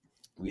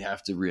 we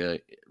have to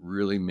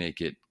really make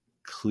it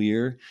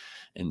clear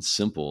and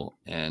simple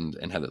and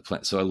have that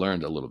plan. So I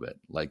learned a little bit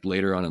like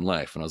later on in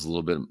life when I was a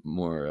little bit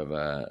more of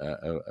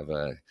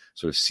a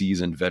sort of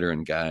seasoned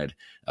veteran guide,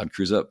 I'd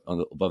cruise up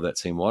above that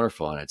same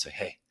waterfall and I'd say,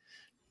 hey,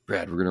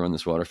 Brad, we're going to run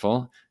this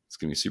waterfall. It's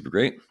going to be super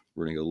great.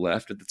 We're going to go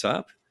left at the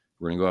top.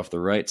 We're going to go off the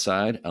right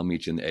side. I'll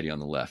meet you in the eddy on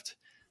the left.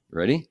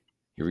 Ready?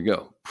 Here we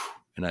go.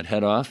 And I'd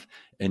head off.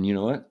 And you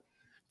know what?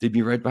 They'd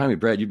be right behind me.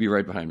 Brad, you'd be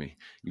right behind me.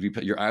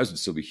 Your eyes would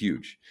still be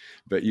huge,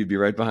 but you'd be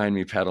right behind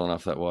me paddling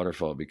off that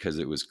waterfall because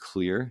it was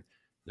clear.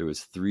 There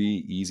was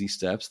 3 easy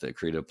steps that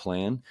created a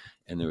plan,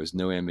 and there was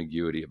no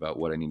ambiguity about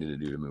what I needed to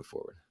do to move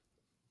forward.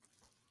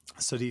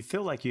 So do you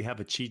feel like you have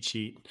a cheat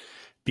sheet,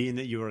 being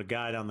that you were a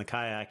guide on the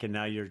kayak and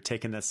now you're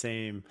taking that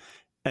same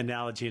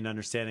analogy and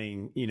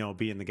understanding,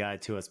 being the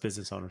guide to us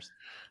business owners?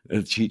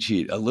 A cheat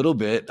sheet, a little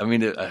bit. I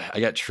mean, I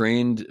got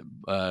trained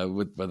by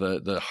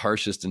the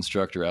harshest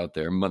instructor out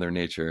there, Mother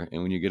Nature.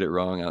 And when you get it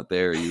wrong out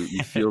there,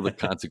 you feel the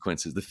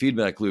consequences. The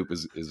feedback loop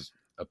is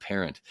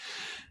apparent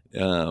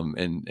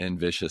and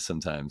vicious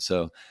sometimes.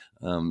 So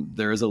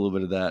there is a little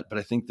bit of that, but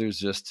I think there's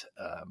just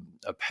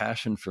a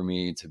passion for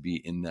me to be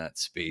in that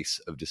space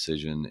of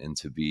decision and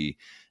to be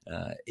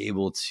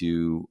able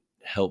to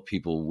help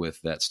people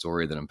with that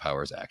story that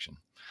empowers action.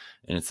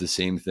 And it's the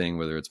same thing,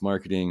 whether it's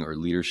marketing or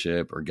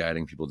leadership or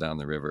guiding people down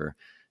the river.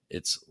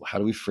 It's how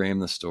do we frame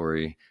the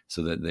story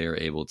so that they are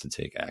able to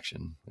take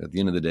action? At the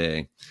end of the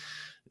day,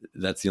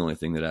 that's the only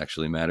thing that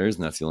actually matters.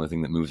 And that's the only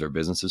thing that moves our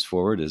businesses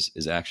forward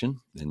is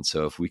action. And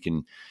so if we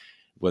can,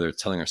 whether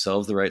it's telling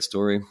ourselves the right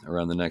story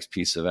around the next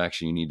piece of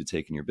action you need to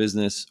take in your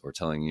business or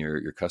telling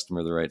your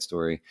customer the right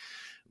story,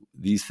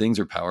 these things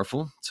are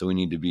powerful. So we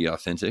need to be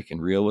authentic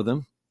and real with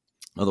them.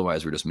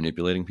 Otherwise, we're just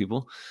manipulating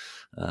people.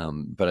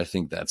 But I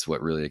think that's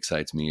what really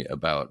excites me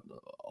about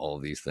all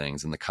of these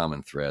things and the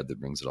common thread that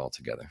brings it all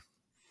together.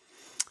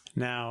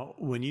 Now,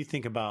 when you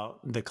think about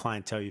the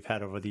clientele you've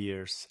had over the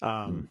years,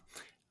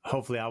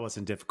 hopefully I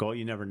wasn't difficult.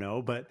 You never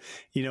know, but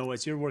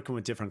as you're working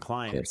with different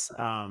clients,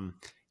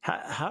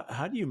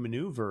 how do you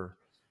maneuver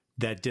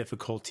that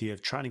difficulty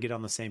of trying to get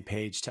on the same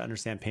page, to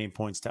understand pain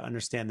points, to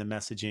understand the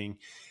messaging,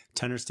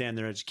 to understand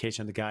their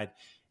education, the guide?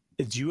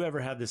 Did you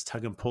ever have this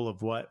tug and pull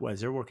of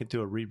as they're working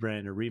through a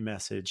rebrand or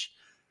remessage?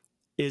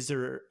 Is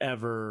there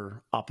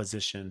ever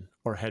opposition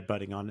or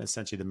headbutting on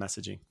essentially the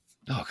messaging?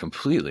 Oh,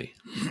 completely.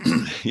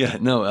 Yeah,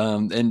 no.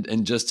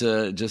 And just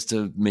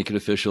to make it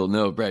official,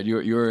 no, Brad,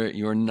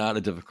 you're not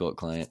a difficult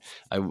client.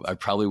 I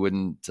probably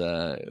wouldn't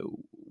have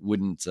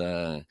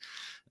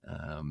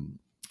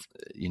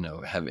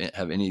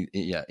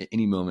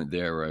any moment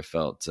there where I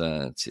felt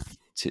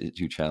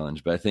too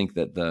challenged. But I think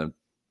that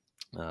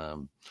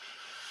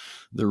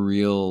the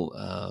real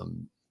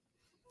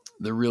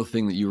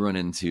thing that you run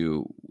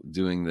into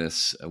doing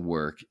this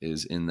work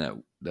is in that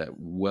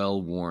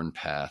well-worn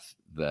path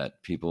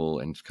that people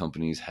and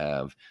companies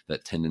have,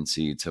 that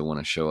tendency to want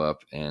to show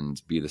up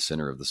and be the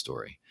center of the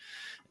story.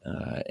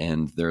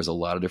 And there's a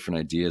lot of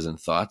different ideas and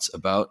thoughts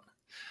about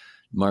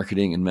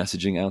marketing and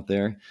messaging out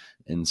there.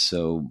 And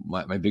so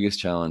my biggest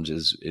challenge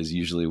is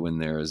usually when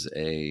there is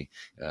a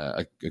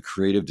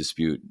creative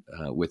dispute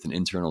with an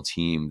internal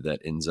team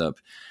that ends up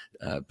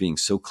being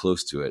so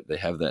close to it. They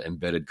have that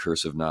embedded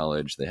curse of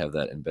knowledge. They have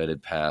that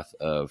embedded path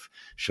of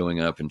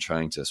showing up and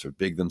trying to sort of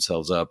big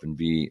themselves up and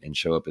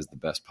show up as the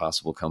best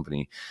possible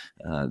company,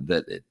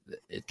 that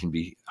it can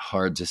be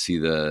hard to see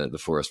the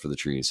forest for the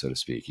trees, so to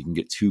speak. You can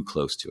get too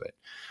close to it.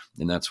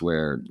 And that's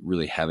where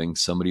really having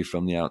somebody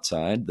from the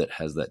outside that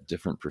has that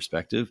different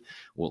perspective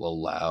will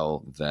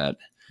allow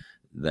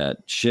that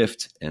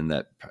shift and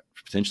that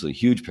potentially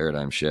huge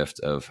paradigm shift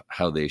of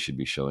how they should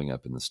be showing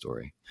up in the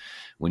story.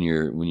 When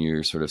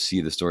you sort of see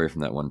the story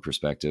from that one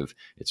perspective,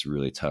 it's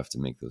really tough to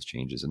make those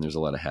changes. And there's a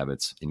lot of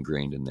habits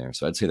ingrained in there.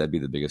 So I'd say that'd be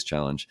the biggest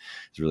challenge,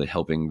 is really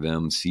helping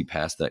them see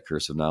past that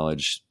curse of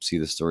knowledge, see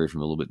the story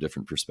from a little bit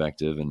different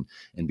perspective,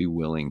 and be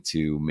willing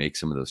to make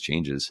some of those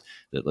changes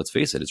that, let's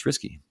face it, it's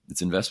risky.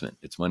 It's investment.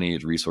 It's money,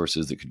 it's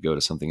resources that could go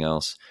to something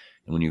else.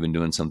 And when you've been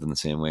doing something the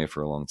same way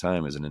for a long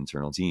time as an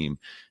internal team,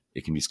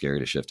 it can be scary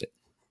to shift it.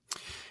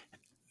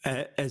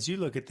 As you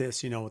look at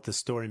this, with the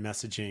story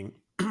messaging,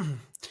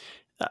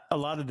 a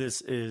lot of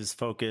this is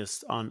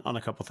focused on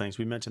a couple of things.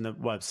 We mentioned the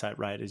website,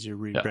 right? As you're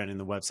rebranding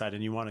the website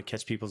and you want to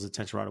catch people's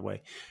attention right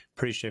away.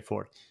 Pretty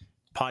straightforward.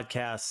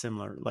 Podcast,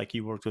 similar. Like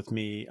you worked with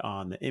me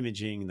on the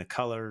imaging, the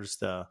colors,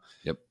 the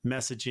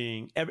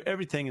messaging,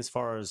 everything as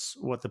far as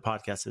what the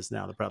podcast is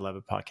now, the Brad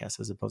Levitt podcast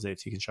as opposed to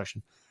AFT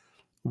Construction.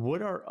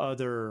 What are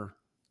other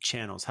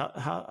channels?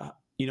 How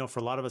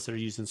for a lot of us that are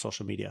using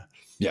social media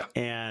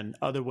and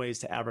other ways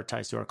to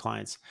advertise to our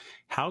clients,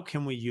 how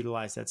can we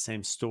utilize that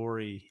same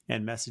story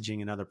and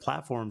messaging in other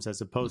platforms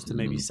as opposed to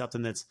maybe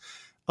something that's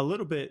a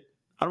little bit,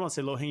 I don't want to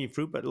say low hanging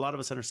fruit, but a lot of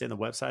us understand the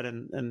website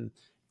and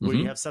where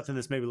you have something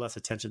that's maybe less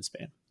attention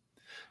span.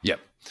 Yeah.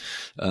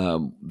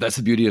 That's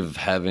the beauty of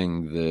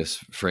having this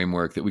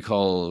framework that we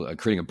call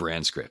creating a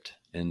brand script.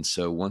 And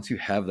so once you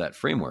have that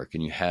framework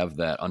and you have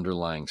that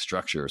underlying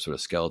structure, sort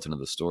of skeleton of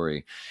the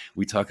story,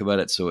 we talk about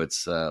it. So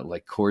it's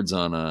like chords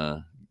on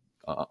a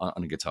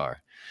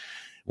guitar.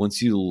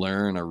 Once you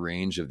learn a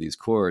range of these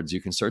chords,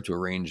 you can start to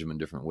arrange them in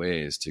different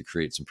ways to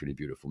create some pretty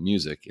beautiful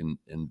music and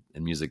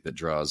music that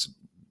draws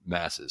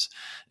masses.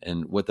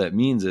 And what that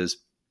means is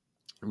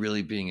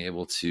really being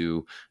able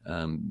to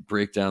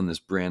break down this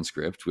brand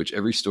script, which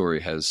every story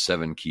has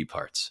 7 key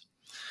parts.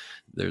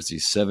 There's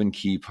these 7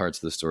 key parts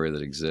of the story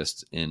that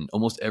exist in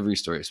almost every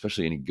story,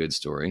 especially any good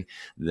story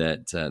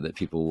that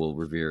people will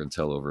revere and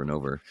tell over and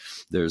over.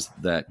 There's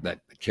that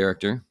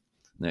character.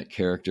 That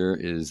character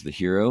is the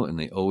hero, and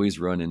they always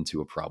run into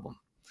a problem.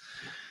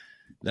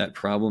 That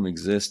problem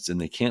exists,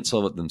 and they can't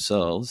solve it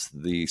themselves.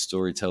 The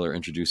storyteller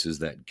introduces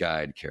that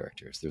guide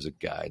characters. There's a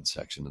guide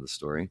section of the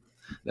story.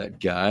 That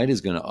guide is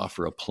going to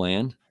offer a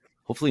plan,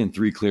 hopefully in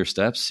 3 clear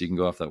steps. You can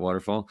go off that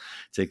waterfall,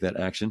 take that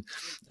action.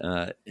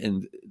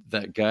 And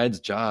that guide's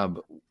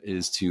job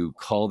is to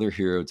call their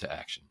hero to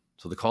action.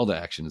 So the call to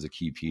action is a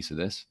key piece of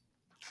this,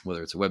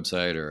 whether it's a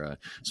website or a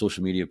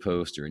social media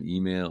post or an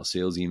email, a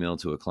sales email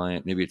to a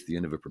client. Maybe it's the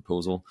end of a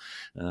proposal.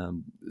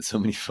 So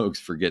many folks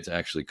forget to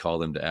actually call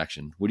them to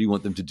action. What do you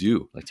want them to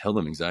do? Like, tell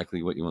them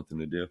exactly what you want them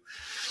to do.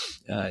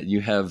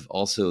 You have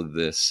also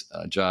this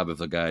job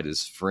of a guide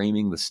is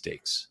framing the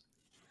stakes.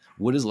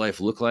 What does life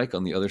look like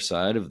on the other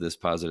side of this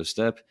positive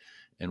step?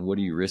 And what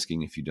are you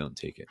risking if you don't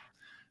take it?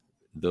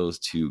 Those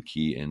 2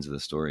 key ends of the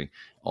story.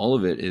 All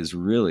of it is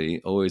really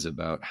always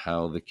about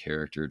how the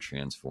character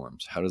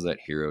transforms. How does that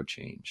hero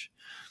change?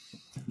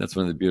 That's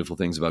one of the beautiful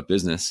things about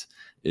business,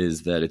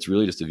 is that it's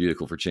really just a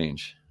vehicle for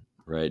change,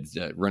 right?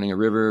 Running a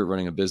river,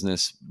 running a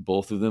business,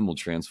 both of them will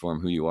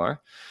transform who you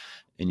are.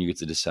 And you get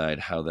to decide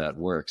how that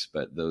works.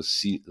 But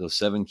those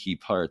 7 key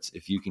parts,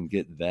 if you can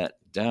get that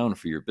down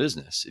for your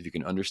business, if you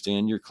can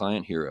understand your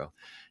client hero,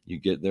 you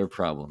get their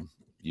problem,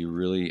 you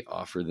really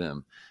offer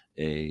them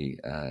a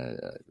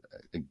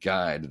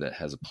guide that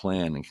has a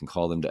plan and can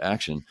call them to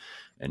action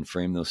and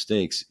frame those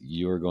stakes,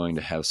 you're going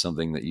to have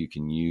something that you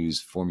can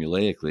use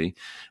formulaically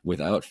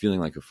without feeling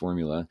like a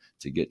formula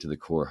to get to the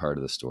core heart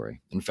of the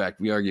story. In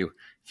fact, we argue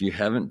if you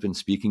haven't been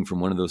speaking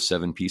from one of those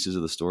 7 pieces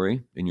of the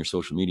story in your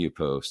social media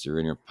post or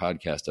in your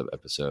podcast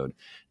episode,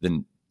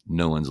 then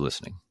no one's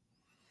listening.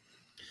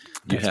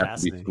 You have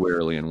to be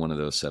squarely in one of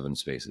those 7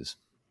 spaces.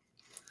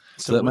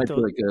 So that might be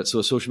like a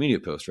social media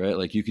post, right?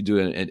 Like you could do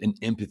an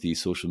empathy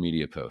social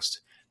media post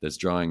that's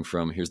drawing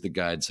from, here's the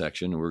guide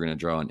section, and we're going to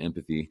draw on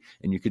empathy.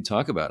 And you could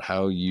talk about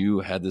how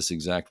you had this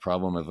exact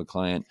problem of a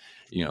client,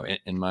 you know,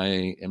 in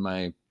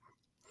my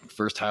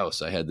first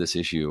house, I had this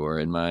issue, or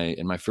in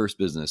my first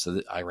business, so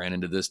that I ran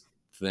into this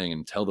thing,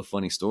 and tell the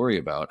funny story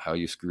about how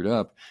you screwed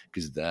up,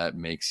 because that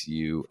makes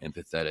you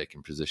empathetic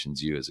and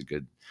positions you as a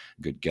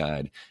good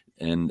guide.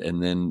 And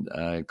then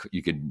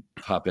you could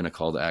pop in a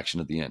call to action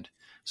at the end.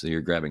 So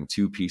you're grabbing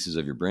 2 pieces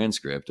of your brand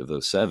script of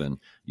those 7,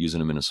 using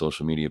them in a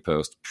social media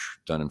post,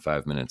 done in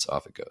 5 minutes,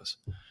 off it goes.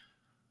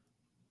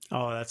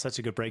 Oh, that's such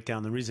a good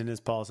breakdown. The reason is,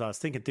 Paul, is I was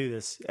thinking through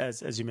this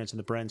as you mentioned,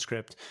 the brand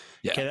script.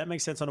 Yeah. Okay, that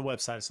makes sense on a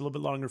website. It's a little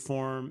bit longer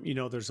form. You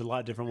know, there's a lot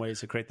of different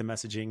ways to create the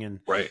messaging. And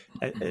right.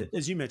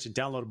 As you mentioned,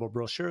 downloadable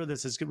brochure.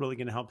 This is really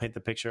going to help paint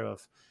the picture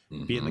of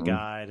being the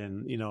guide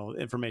and, you know,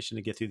 information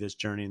to get through this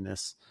journey and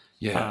this.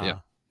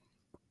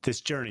 This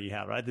journey you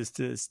have, right?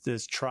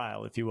 This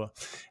trial, if you will.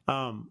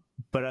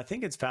 But I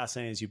think it's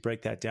fascinating as you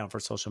break that down for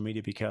social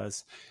media,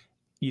 because,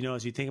 you know,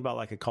 as you think about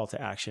like a call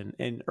to action,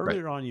 and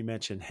earlier on you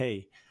mentioned,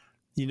 hey,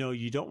 you know,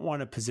 you don't want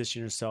to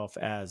position yourself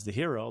as the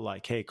hero,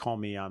 like, hey, call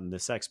me, I'm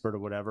this expert or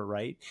whatever,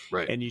 right?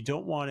 Right. And you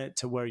don't want it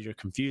to where you're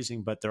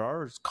confusing, but there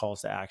are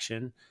calls to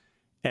action,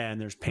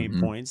 and there's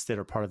pain points that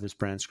are part of this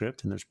brand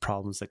script, and there's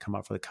problems that come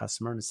up for the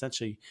customer. And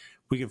essentially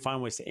we can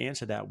find ways to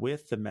answer that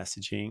with the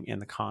messaging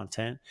and the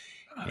content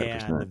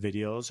 100%. And the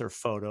videos or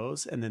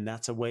photos. And then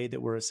that's a way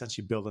that we're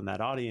essentially building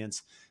that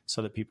audience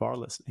so that people are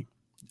listening.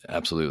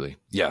 Absolutely.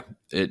 Yeah.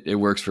 It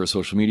works for a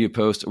social media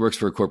post. It works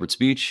for a corporate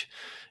speech.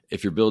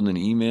 If you're building an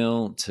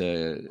email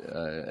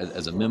to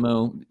as a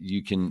memo,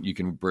 you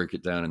can break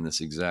it down in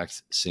this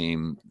exact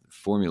same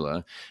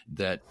formula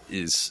that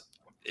is,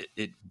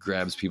 it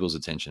grabs people's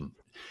attention.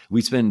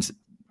 We spend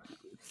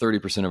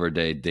 30% of our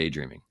day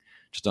daydreaming,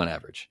 just on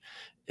average.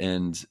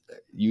 And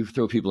you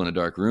throw people in a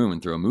dark room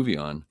and throw a movie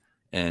on,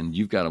 and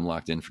you've got them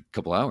locked in for a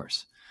couple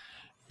hours,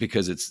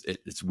 because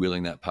it's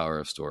wielding that power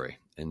of story.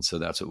 And so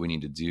that's what we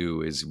need to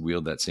do, is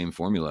wield that same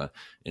formula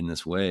in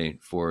this way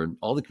for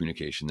all the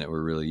communication that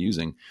we're really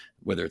using,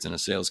 whether it's in a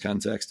sales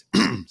context,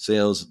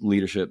 sales,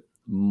 leadership,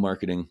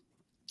 marketing,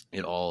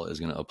 it all is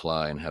going to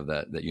apply and have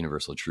that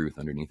universal truth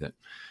underneath it.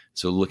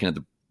 So looking at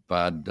the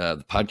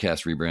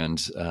podcast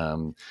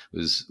rebrand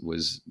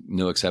was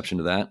no exception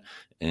to that.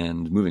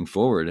 And moving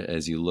forward,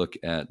 as you look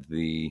at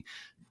the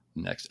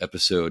next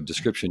episode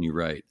description you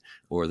write,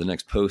 or the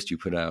next post you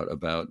put out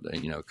about,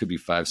 you know, it could be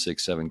 5,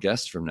 6, 7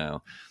 guests from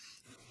now,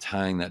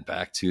 tying that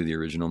back to the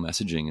original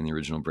messaging and the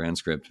original brand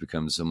script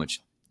becomes so much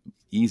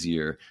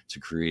easier to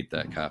create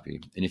that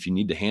copy. And if you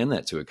need to hand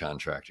that to a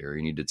contractor, or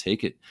you need to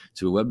take it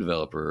to a web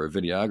developer or a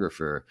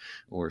videographer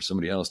or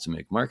somebody else to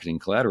make marketing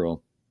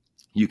collateral,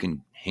 you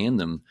can hand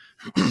them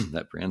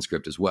that brand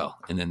script as well.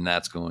 And then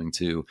that's going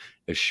to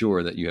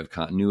assure that you have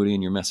continuity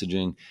in your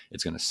messaging.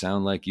 It's going to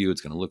sound like you.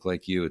 It's going to look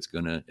like you. It's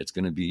going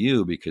to be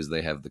you, because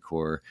they have the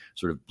core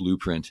sort of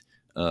blueprint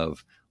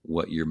of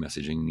what your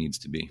messaging needs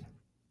to be.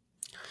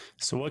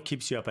 So what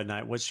keeps you up at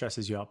night? What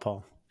stresses you out,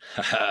 Paul?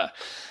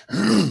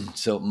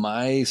 So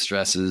my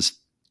stresses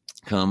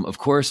come, of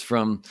course,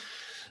 from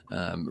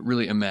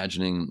really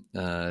imagining,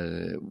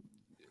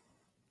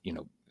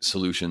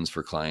 solutions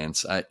for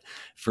clients. I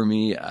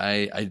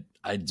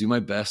do my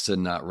best to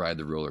not ride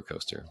the roller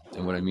coaster.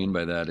 And what I mean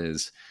by that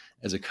is,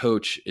 as a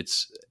coach,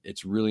 it's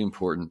really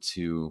important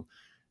to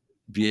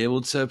be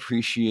able to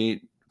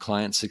appreciate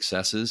client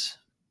successes,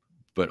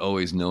 but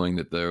always knowing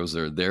that those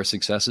are their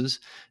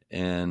successes.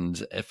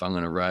 And if I'm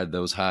going to ride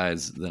those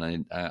highs,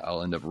 then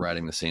I'll end up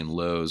riding the same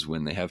lows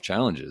when they have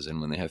challenges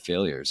and when they have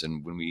failures.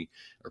 And when we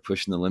are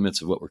pushing the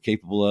limits of what we're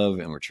capable of,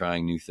 and we're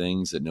trying new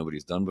things that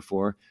nobody's done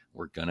before,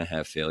 we're going to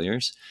have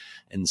failures.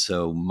 And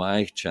so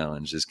my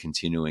challenge is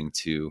continuing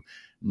to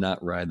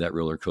not ride that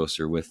roller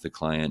coaster with the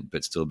client,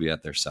 but still be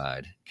at their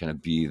side, kind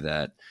of be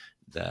that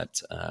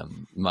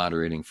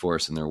moderating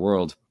force in their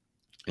world,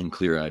 and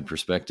clear-eyed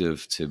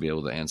perspective to be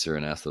able to answer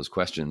and ask those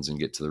questions and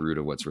get to the root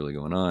of what's really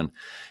going on.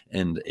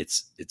 And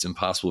it's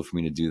impossible for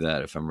me to do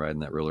that if I'm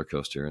riding that roller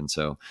coaster. And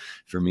so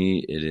for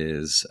me, it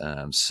is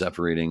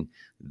separating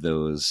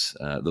those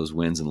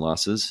wins and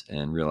losses,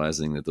 and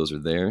realizing that those are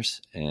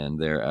theirs and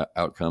their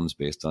outcomes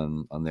based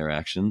on their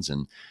actions.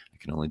 And I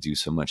can only do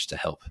so much to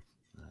help.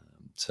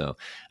 So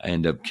I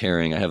end up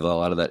caring. I have a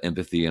lot of that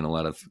empathy and a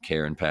lot of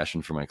care and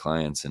passion for my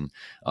clients. And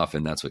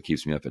often that's what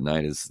keeps me up at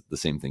night, is the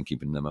same thing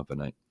keeping them up at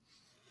night.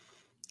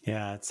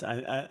 Yeah,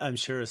 I'm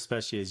sure,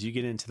 especially as you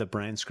get into the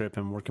brand script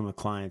and working with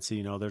clients,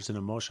 you know, there's an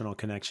emotional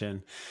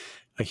connection,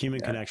 a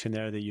human connection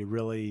there that you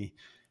really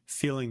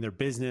feeling their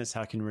business,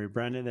 how can you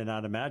rebrand it? And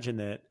I'd imagine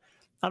that,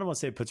 I don't want to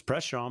say it puts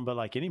pressure on, but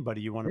like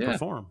anybody, you want to Yeah.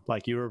 perform.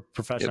 Like you're a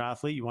professional Yep.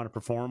 athlete, you want to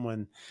perform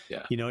when,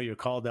 Yeah. you're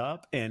called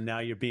up, and now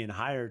you're being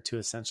hired to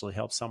essentially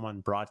help someone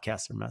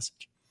broadcast their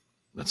message.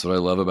 That's what I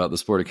love about the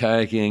sport of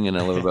kayaking, and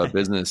I love about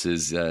business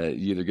is you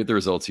either get the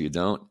results or you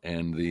don't,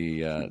 and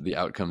the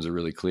outcomes are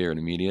really clear and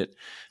immediate.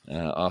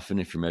 Often,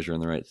 if you're measuring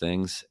the right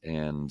things,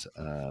 and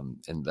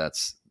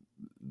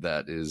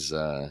that is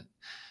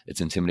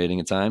it's intimidating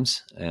at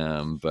times,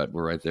 but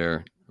we're right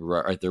there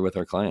with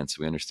our clients.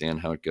 We understand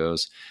how it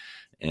goes,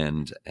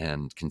 and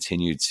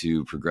continue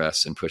to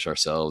progress and push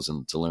ourselves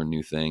and to learn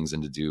new things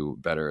and to do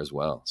better as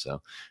well.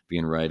 So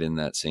being right in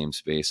that same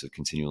space of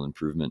continual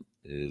improvement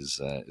is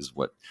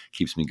what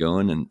keeps me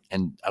going.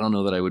 And I don't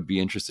know that I would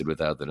be interested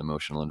without that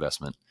emotional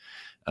investment.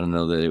 I don't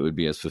know that it would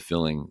be as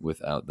fulfilling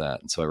without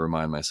that. And so I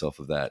remind myself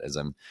of that as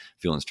I'm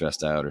feeling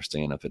stressed out or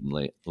staying up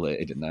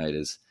late at night.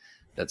 Is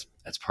that's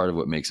part of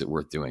what makes it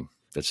worth doing.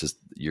 That's just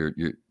you're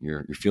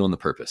feeling the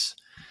purpose.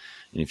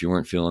 And if you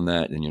weren't feeling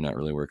that, then you're not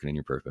really working in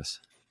your purpose.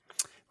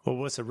 Well,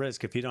 what's the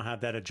risk if you don't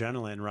have that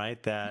adrenaline,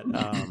 right? That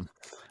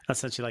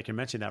essentially, like you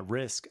mentioned, that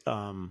risk.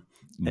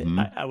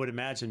 I would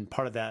imagine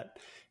part of that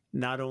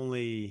not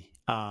only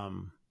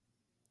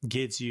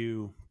gives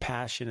you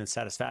passion and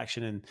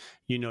satisfaction, and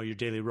your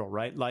daily role,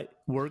 right? Like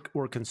work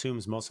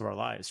consumes most of our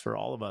lives for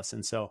all of us,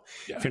 and so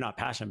if you're not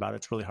passionate about it,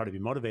 it's really hard to be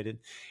motivated.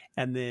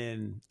 And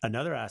then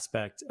another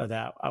aspect of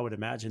that, I would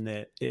imagine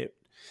that it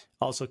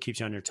also keeps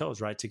you on your toes,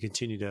 right? To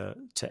continue to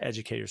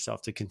educate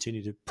yourself, to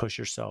continue to push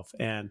yourself,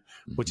 and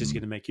which is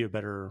going to make you a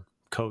better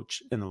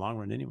coach in the long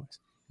run anyways.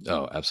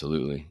 Oh,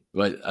 absolutely.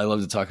 But I love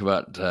to talk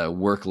about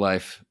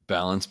work-life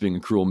balance being a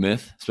cruel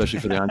myth, especially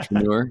for the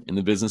entrepreneur and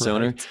the business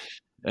owner,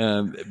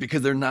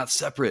 because they're not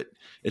separate.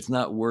 It's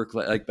not work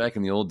like back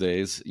in the old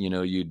days.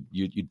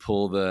 You'd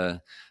pull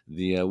the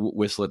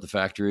whistle at the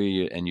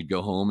factory and you'd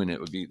go home, and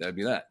that'd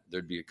be that.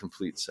 There'd be a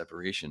complete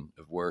separation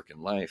of work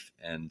and life.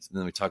 And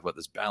then we talk about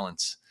this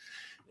balance.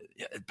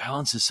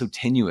 Balance is so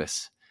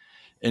tenuous.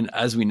 And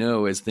as we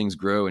know, as things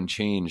grow and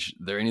change,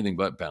 they're anything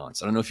but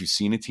balanced. I don't know if you've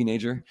seen a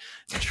teenager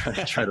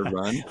try to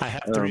run. I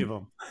have 3 of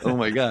them. Oh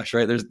my gosh,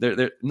 right?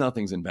 There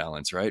nothing's in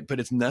balance, right? But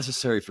it's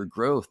necessary for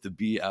growth to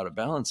be out of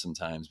balance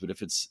sometimes. But if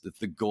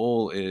the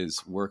goal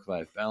is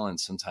work-life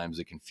balance, sometimes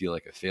it can feel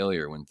like a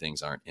failure when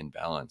things aren't in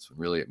balance, when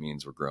really it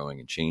means we're growing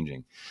and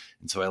changing.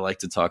 And so I like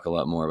to talk a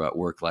lot more about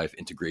work-life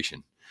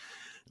integration.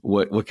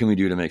 What can we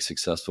do to make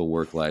successful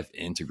work-life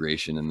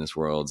integration in this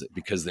world?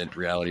 Because the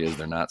reality is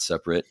they're not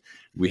separate.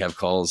 We have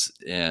calls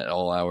at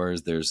all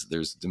hours.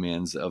 There's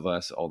demands of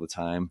us all the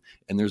time.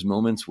 And there's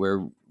moments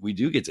where we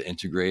do get to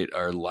integrate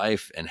our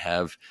life and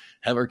have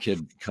our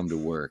kid come to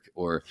work,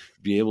 or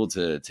be able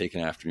to take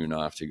an afternoon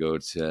off to go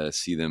to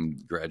see them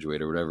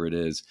graduate or whatever it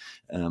is.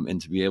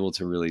 And to be able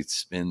to really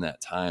spend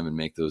that time and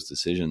make those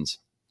decisions.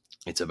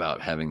 It's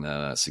about having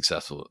the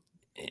successful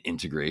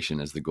integration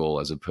as the goal,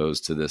 as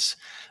opposed to this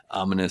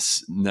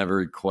ominous,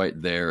 never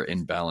quite there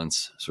in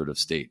balance sort of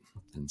state.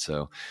 And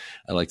so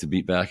I like to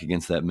beat back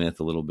against that myth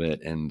a little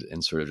bit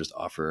and sort of just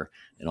offer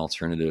an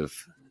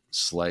alternative,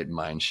 slight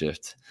mind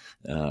shift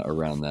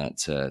around that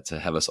to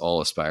have us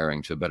all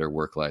aspiring to a better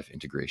work-life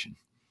integration.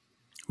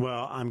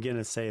 Well, I'm going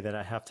to say that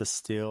I have to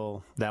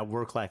steal that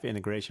work-life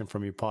integration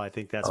from you, Paul. I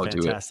think that's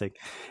fantastic.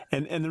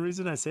 And the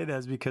reason I say that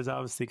is because I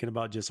was thinking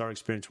about just our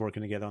experience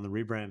working together on the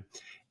rebrand.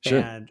 Sure.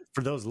 And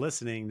for those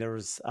listening, there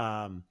was,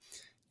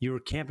 you were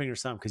camping or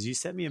something, because you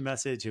sent me a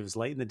message. It was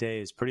late in the day.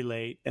 It was pretty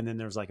late. And then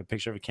there was like a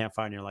picture of a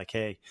campfire, and you're like,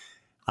 hey,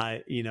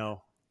 I'm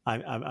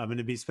going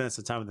to be spending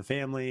some time with the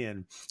family,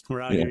 and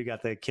we're out here. You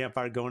got the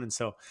campfire going. And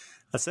so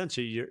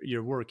essentially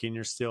you're working,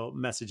 you're still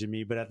messaging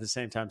me, but at the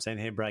same time saying,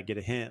 hey, Brad, get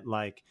a hint.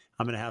 Like,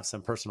 I'm going to have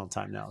some personal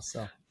time now.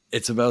 So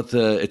it's about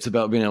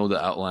being able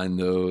to outline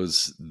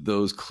those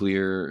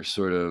clear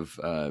sort of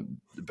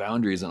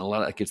boundaries. And a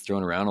lot of that gets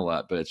thrown around a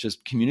lot, but it's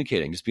just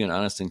communicating, just being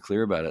honest and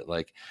clear about it.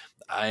 Like,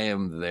 I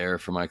am there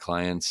for my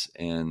clients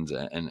and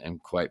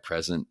quite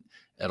present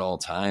at all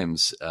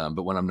times.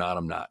 But when I'm not,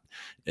 I'm not.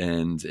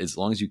 And as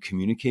long as you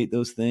communicate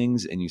those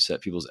things and you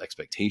set people's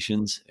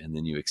expectations and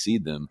then you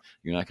exceed them,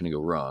 you're not going to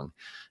go wrong.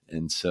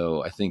 And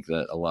so I think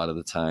that a lot of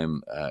the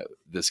time,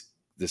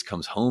 this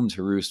comes home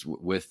to roost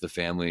with the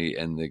family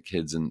and the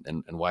kids and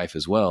wife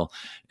as well.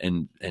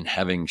 And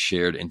having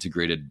shared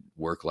integrated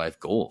work-life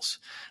goals.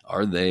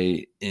 Are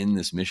they in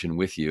this mission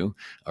with you?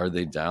 Are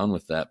they down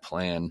with that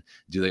plan?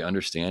 Do they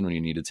understand when you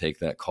need to take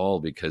that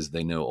call, because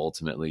they know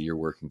ultimately you're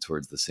working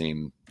towards the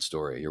same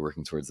story, you're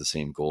working towards the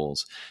same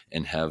goals,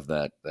 and have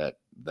that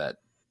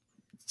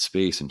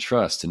space and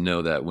trust to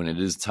know that when it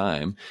is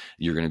time,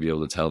 you're going to be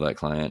able to tell that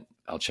client,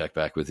 I'll check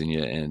back with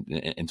you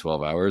in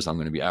 12 hours. I'm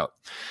going to be out,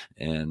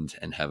 and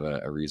have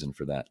a reason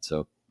for that.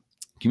 So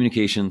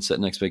communication,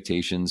 setting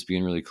expectations,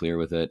 being really clear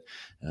with it,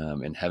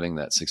 and having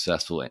that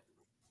successful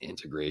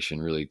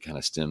integration really kind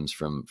of stems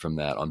from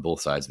that on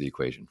both sides of the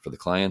equation, for the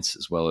clients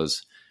as well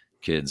as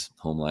kids,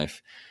 home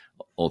life,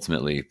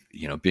 ultimately,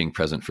 being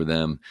present for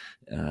them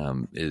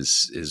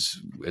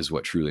is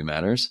what truly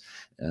matters.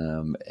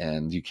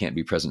 And you can't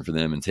be present for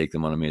them and take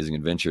them on amazing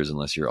adventures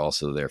unless you're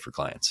also there for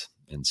clients.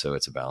 And so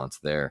it's a balance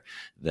there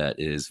that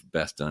is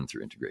best done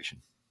through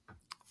integration.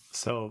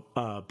 So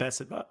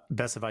best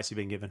advice you've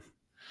been given?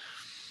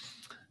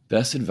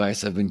 Best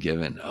advice I've been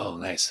given. Oh,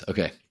 nice.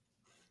 Okay.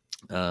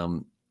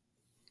 I'm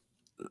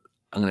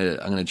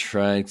gonna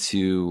try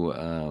to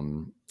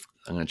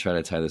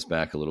tie this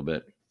back a little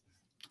bit.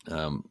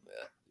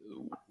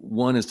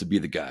 One is to be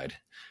the guide,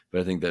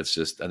 but I think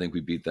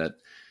we beat that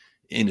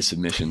into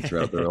submission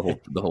throughout the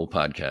whole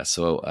podcast.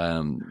 So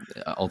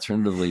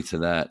alternatively to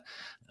that,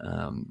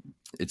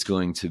 it's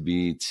going to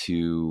be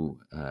to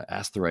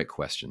ask the right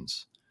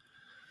questions.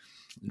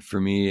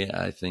 For me,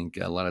 I think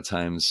a lot of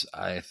times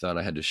I thought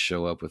I had to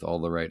show up with all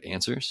the right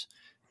answers,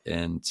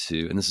 and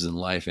this is in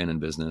life and in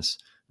business.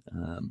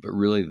 But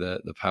really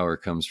the power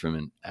comes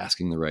from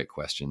asking the right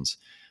questions.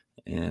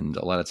 And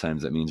a lot of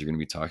times that means you're going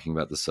to be talking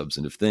about the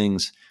substantive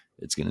things.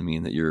 It's going to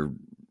mean that you're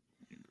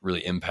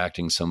really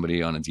impacting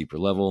somebody on a deeper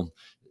level.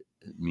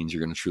 It means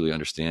you're going to truly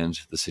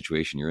understand the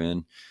situation you're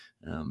in.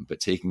 But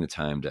taking the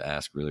time to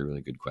ask really,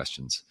 really good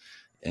questions.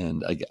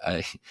 And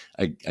I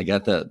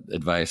got that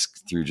advice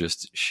through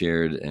just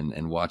shared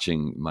and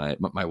watching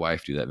my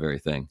wife do that very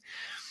thing.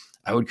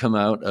 I would come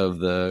out of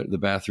the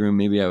bathroom.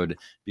 Maybe I would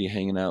be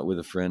hanging out with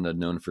a friend I'd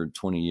known for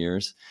 20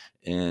 years,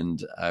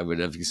 and I would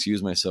have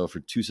excused myself for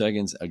 2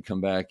 seconds. I'd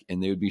come back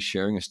and they would be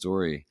sharing a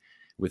story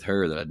with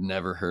her that I'd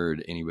never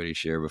heard anybody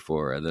share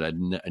before, that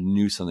I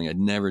knew something I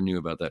never knew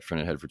about that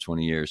friend I had for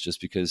 20 years, just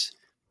because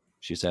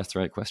she just asked the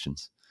right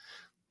questions.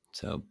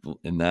 So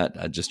in that,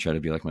 I just try to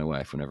be like my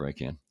wife whenever I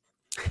can.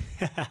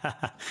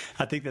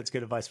 I think that's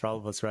good advice for all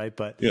of us, right?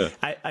 But yeah,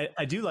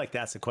 I do like to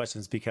ask the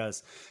questions,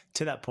 because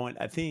to that point,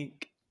 I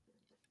think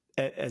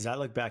as I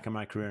look back in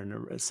my career,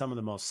 and some of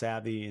the most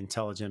savvy,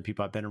 intelligent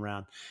people I've been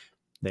around,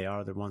 they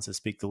are the ones that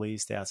speak the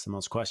least. They ask the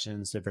most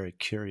questions. They're very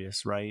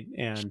curious, right?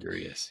 And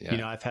curious,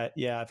 yeah.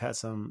 I've had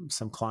some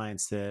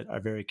clients that are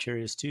very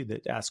curious too,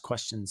 that ask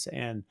questions.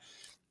 And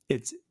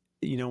it's,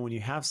 when you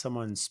have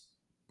someone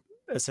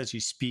essentially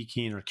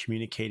speaking or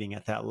communicating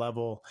at that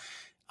level,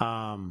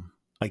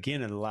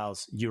 again, it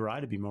allows you or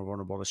I to be more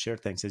vulnerable to share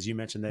things. As you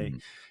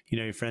mentioned,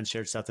 your friends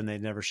shared something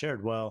they'd never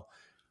shared. Well,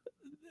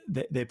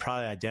 they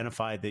probably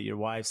identified that your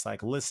wife's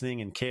like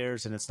listening and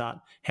cares, and it's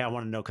not, hey, I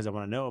want to know because I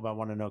want to know, but I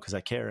want to know because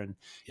I care. And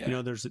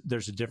there's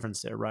a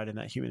difference there, right, in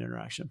that human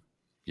interaction.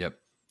 Yep.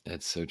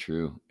 It's so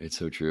true. It's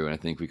so true. And I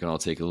think we can all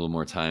take a little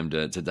more time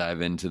to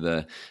dive into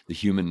the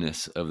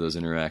humanness of those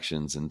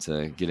interactions and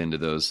to get into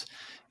those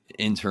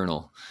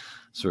internal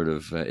sort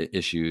of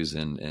issues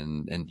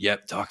and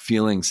yep, talk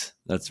feelings.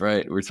 That's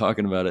right. We're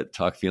talking about it.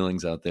 Talk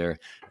feelings out there.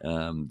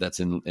 That's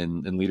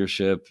in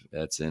leadership.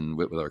 That's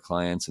with our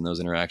clients and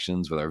those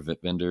interactions with our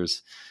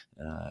vendors,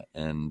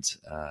 and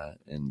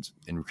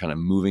kind of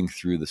moving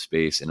through the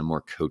space in a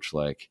more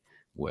coach-like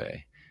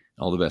way.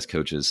 All the best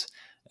coaches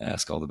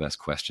ask all the best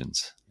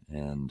questions.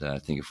 And I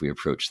think if we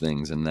approach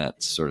things in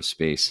that sort of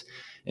space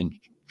and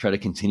try to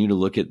continue to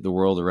look at the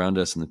world around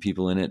us and the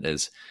people in it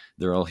as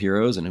they're all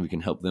heroes, and we can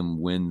help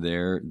them win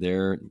their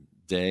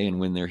day and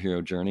win their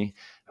hero journey.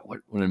 What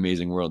an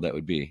amazing world that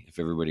would be if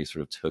everybody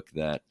sort of took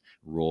that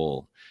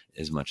role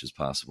as much as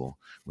possible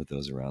with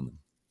those around them.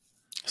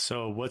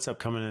 So what's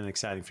upcoming and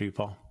exciting for you,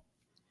 Paul?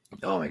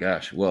 Oh my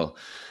gosh. Well,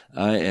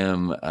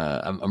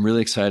 I'm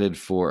really excited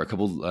for a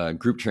couple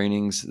group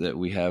trainings that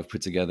we have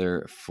put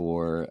together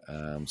for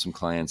some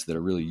clients that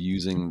are really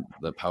using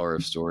the power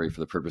of story for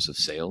the purpose of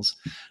sales.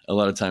 A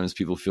lot of times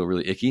people feel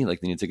really icky,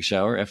 like they need to take a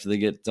shower after they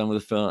get done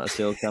with a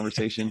sales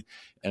conversation.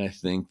 And I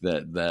think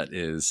that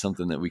is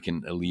something that we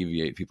can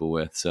alleviate people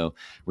with. So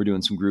we're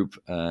doing some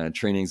group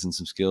trainings and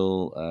some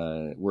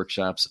skill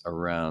workshops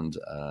around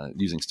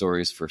using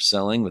stories for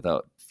selling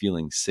without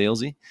feeling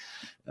salesy.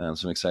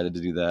 So I'm excited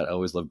to do that. I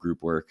always love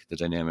group work. The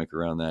dynamic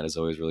around that is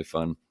always really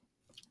fun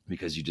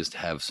because you just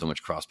have so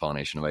much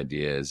cross-pollination of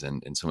ideas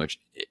and so much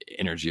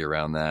energy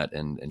around that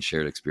and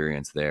shared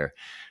experience there.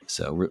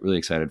 So we're really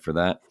excited for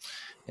that.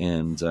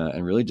 And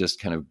really just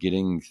kind of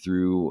getting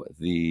through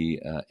the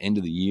end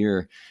of the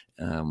year,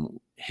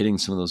 hitting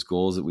some of those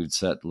goals that we've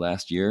set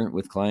last year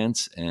with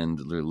clients, and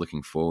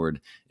looking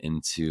forward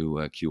into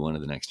Q1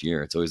 of the next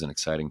year. It's always an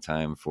exciting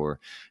time for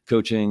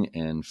coaching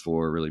and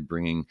for really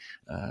bringing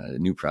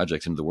new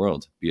projects into the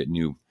world, be it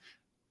new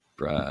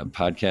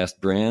podcast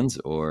brands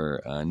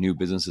or new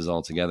businesses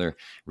altogether.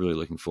 Really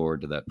looking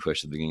forward to that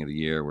push at the beginning of the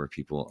year where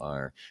people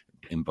are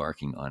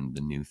embarking on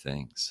the new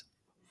things.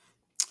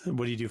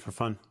 What do you do for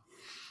fun?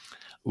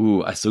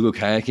 Ooh, I still go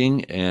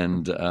kayaking,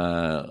 and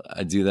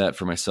I do that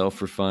for myself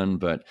for fun,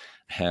 but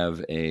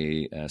have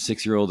a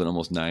 6-year-old and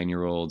almost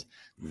 9-year-old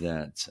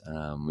that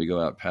we go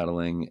out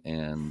paddling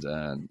and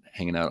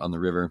hanging out on the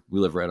river.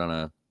 We live right on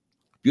a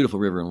beautiful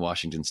river in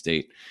Washington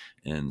State,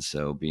 And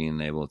so being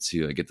able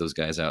to get those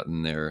guys out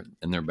in their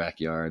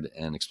backyard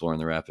and exploring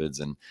the rapids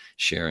and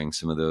sharing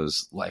some of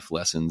those life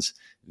lessons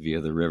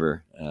via the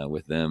river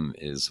with them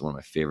is one of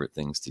my favorite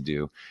things to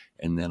do.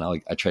 And then I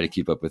try to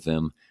keep up with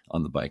them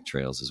on the bike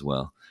trails as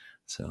well.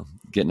 So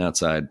getting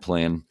outside,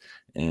 playing,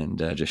 and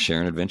just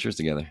sharing adventures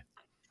together.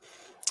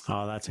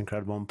 Oh, that's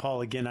incredible. And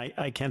Paul, again,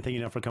 I can't thank you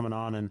enough for coming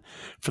on. And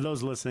for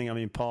those listening, I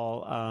mean,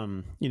 Paul,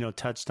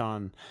 touched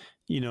on,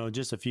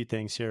 just a few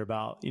things here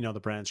about, the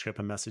brand script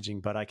and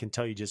messaging, but I can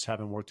tell you, just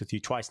having worked with you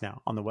twice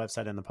now on the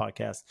website and the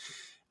podcast,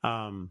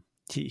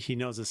 he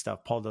knows his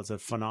stuff. Paul does a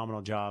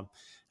phenomenal job,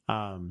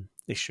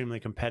 extremely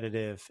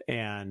competitive,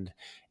 and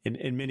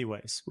in many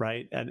ways,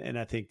 right? And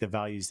I think the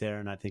value's there,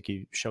 and I think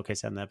you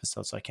showcased that in the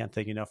episode. So I can't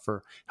thank you enough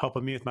for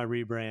helping me with my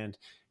rebrand,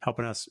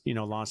 helping us,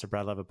 launch the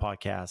Brad Levitt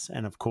podcast,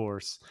 and of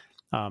course,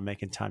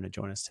 making time to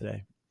join us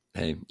today.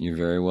 Hey, you're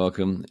very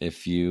welcome.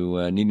 If you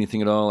need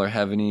anything at all or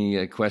have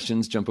any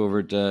questions, jump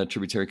over to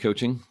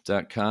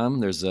tributarycoaching.com.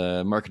 There's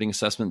a marketing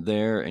assessment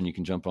there, and you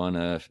can jump on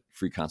a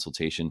free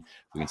consultation.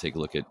 We can take a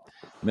look at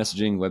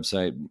messaging,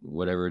 website,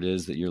 whatever it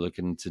is that you're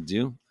looking to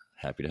do.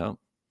 Happy to help.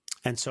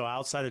 And so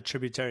outside of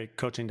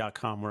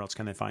tributarycoaching.com, where else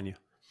can they find you?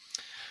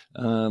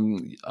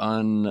 On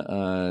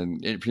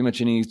pretty much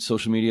any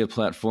social media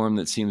platform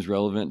that seems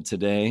relevant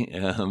today,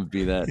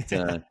 be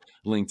that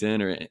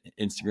LinkedIn or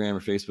Instagram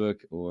or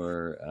Facebook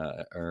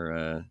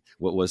or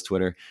what was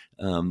Twitter.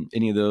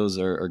 Any of those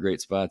are great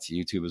spots.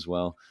 YouTube as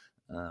well.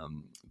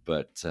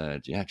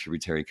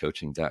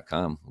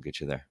 Tributarycoaching.com will get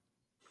you there.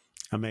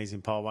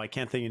 Amazing, Paul. Well, I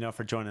can't thank you enough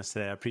for joining us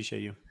today. I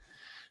appreciate you.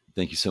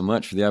 Thank you so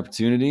much for the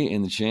opportunity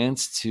and the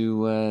chance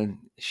to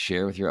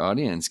share with your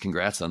audience.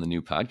 Congrats on the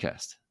new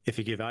podcast. If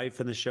you get value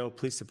from the show,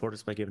 please support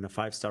us by giving a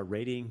 5-star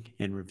rating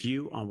and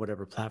review on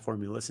whatever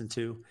platform you listen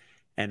to.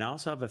 And I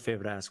also have a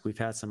favor to ask. We've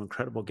had some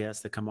incredible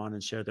guests that come on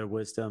and share their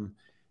wisdom,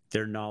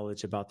 their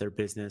knowledge about their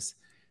business.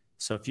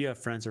 So if you have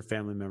friends or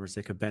family members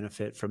that could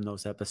benefit from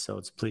those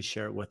episodes, please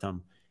share it with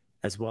them,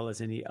 as well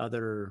as any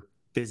other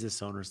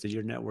business owners that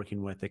you're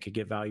networking with that could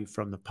get value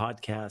from the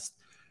podcast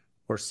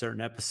or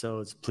certain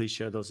episodes. Please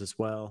share those as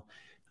well.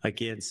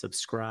 Again,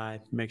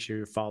 subscribe, make sure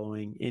you're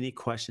following. Any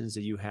questions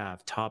that you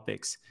have,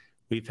 topics.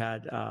 We've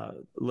had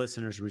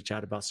listeners reach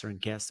out about certain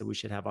guests that we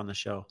should have on the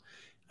show.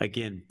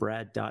 Again,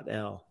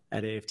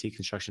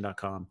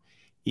 brad.l@aftconstruction.com.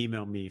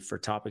 Email me for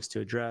topics to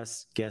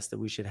address, guests that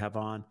we should have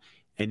on,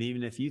 and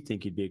even if you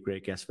think you'd be a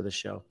great guest for the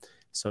show.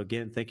 So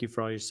again, thank you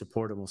for all your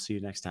support, and we'll see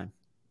you next time.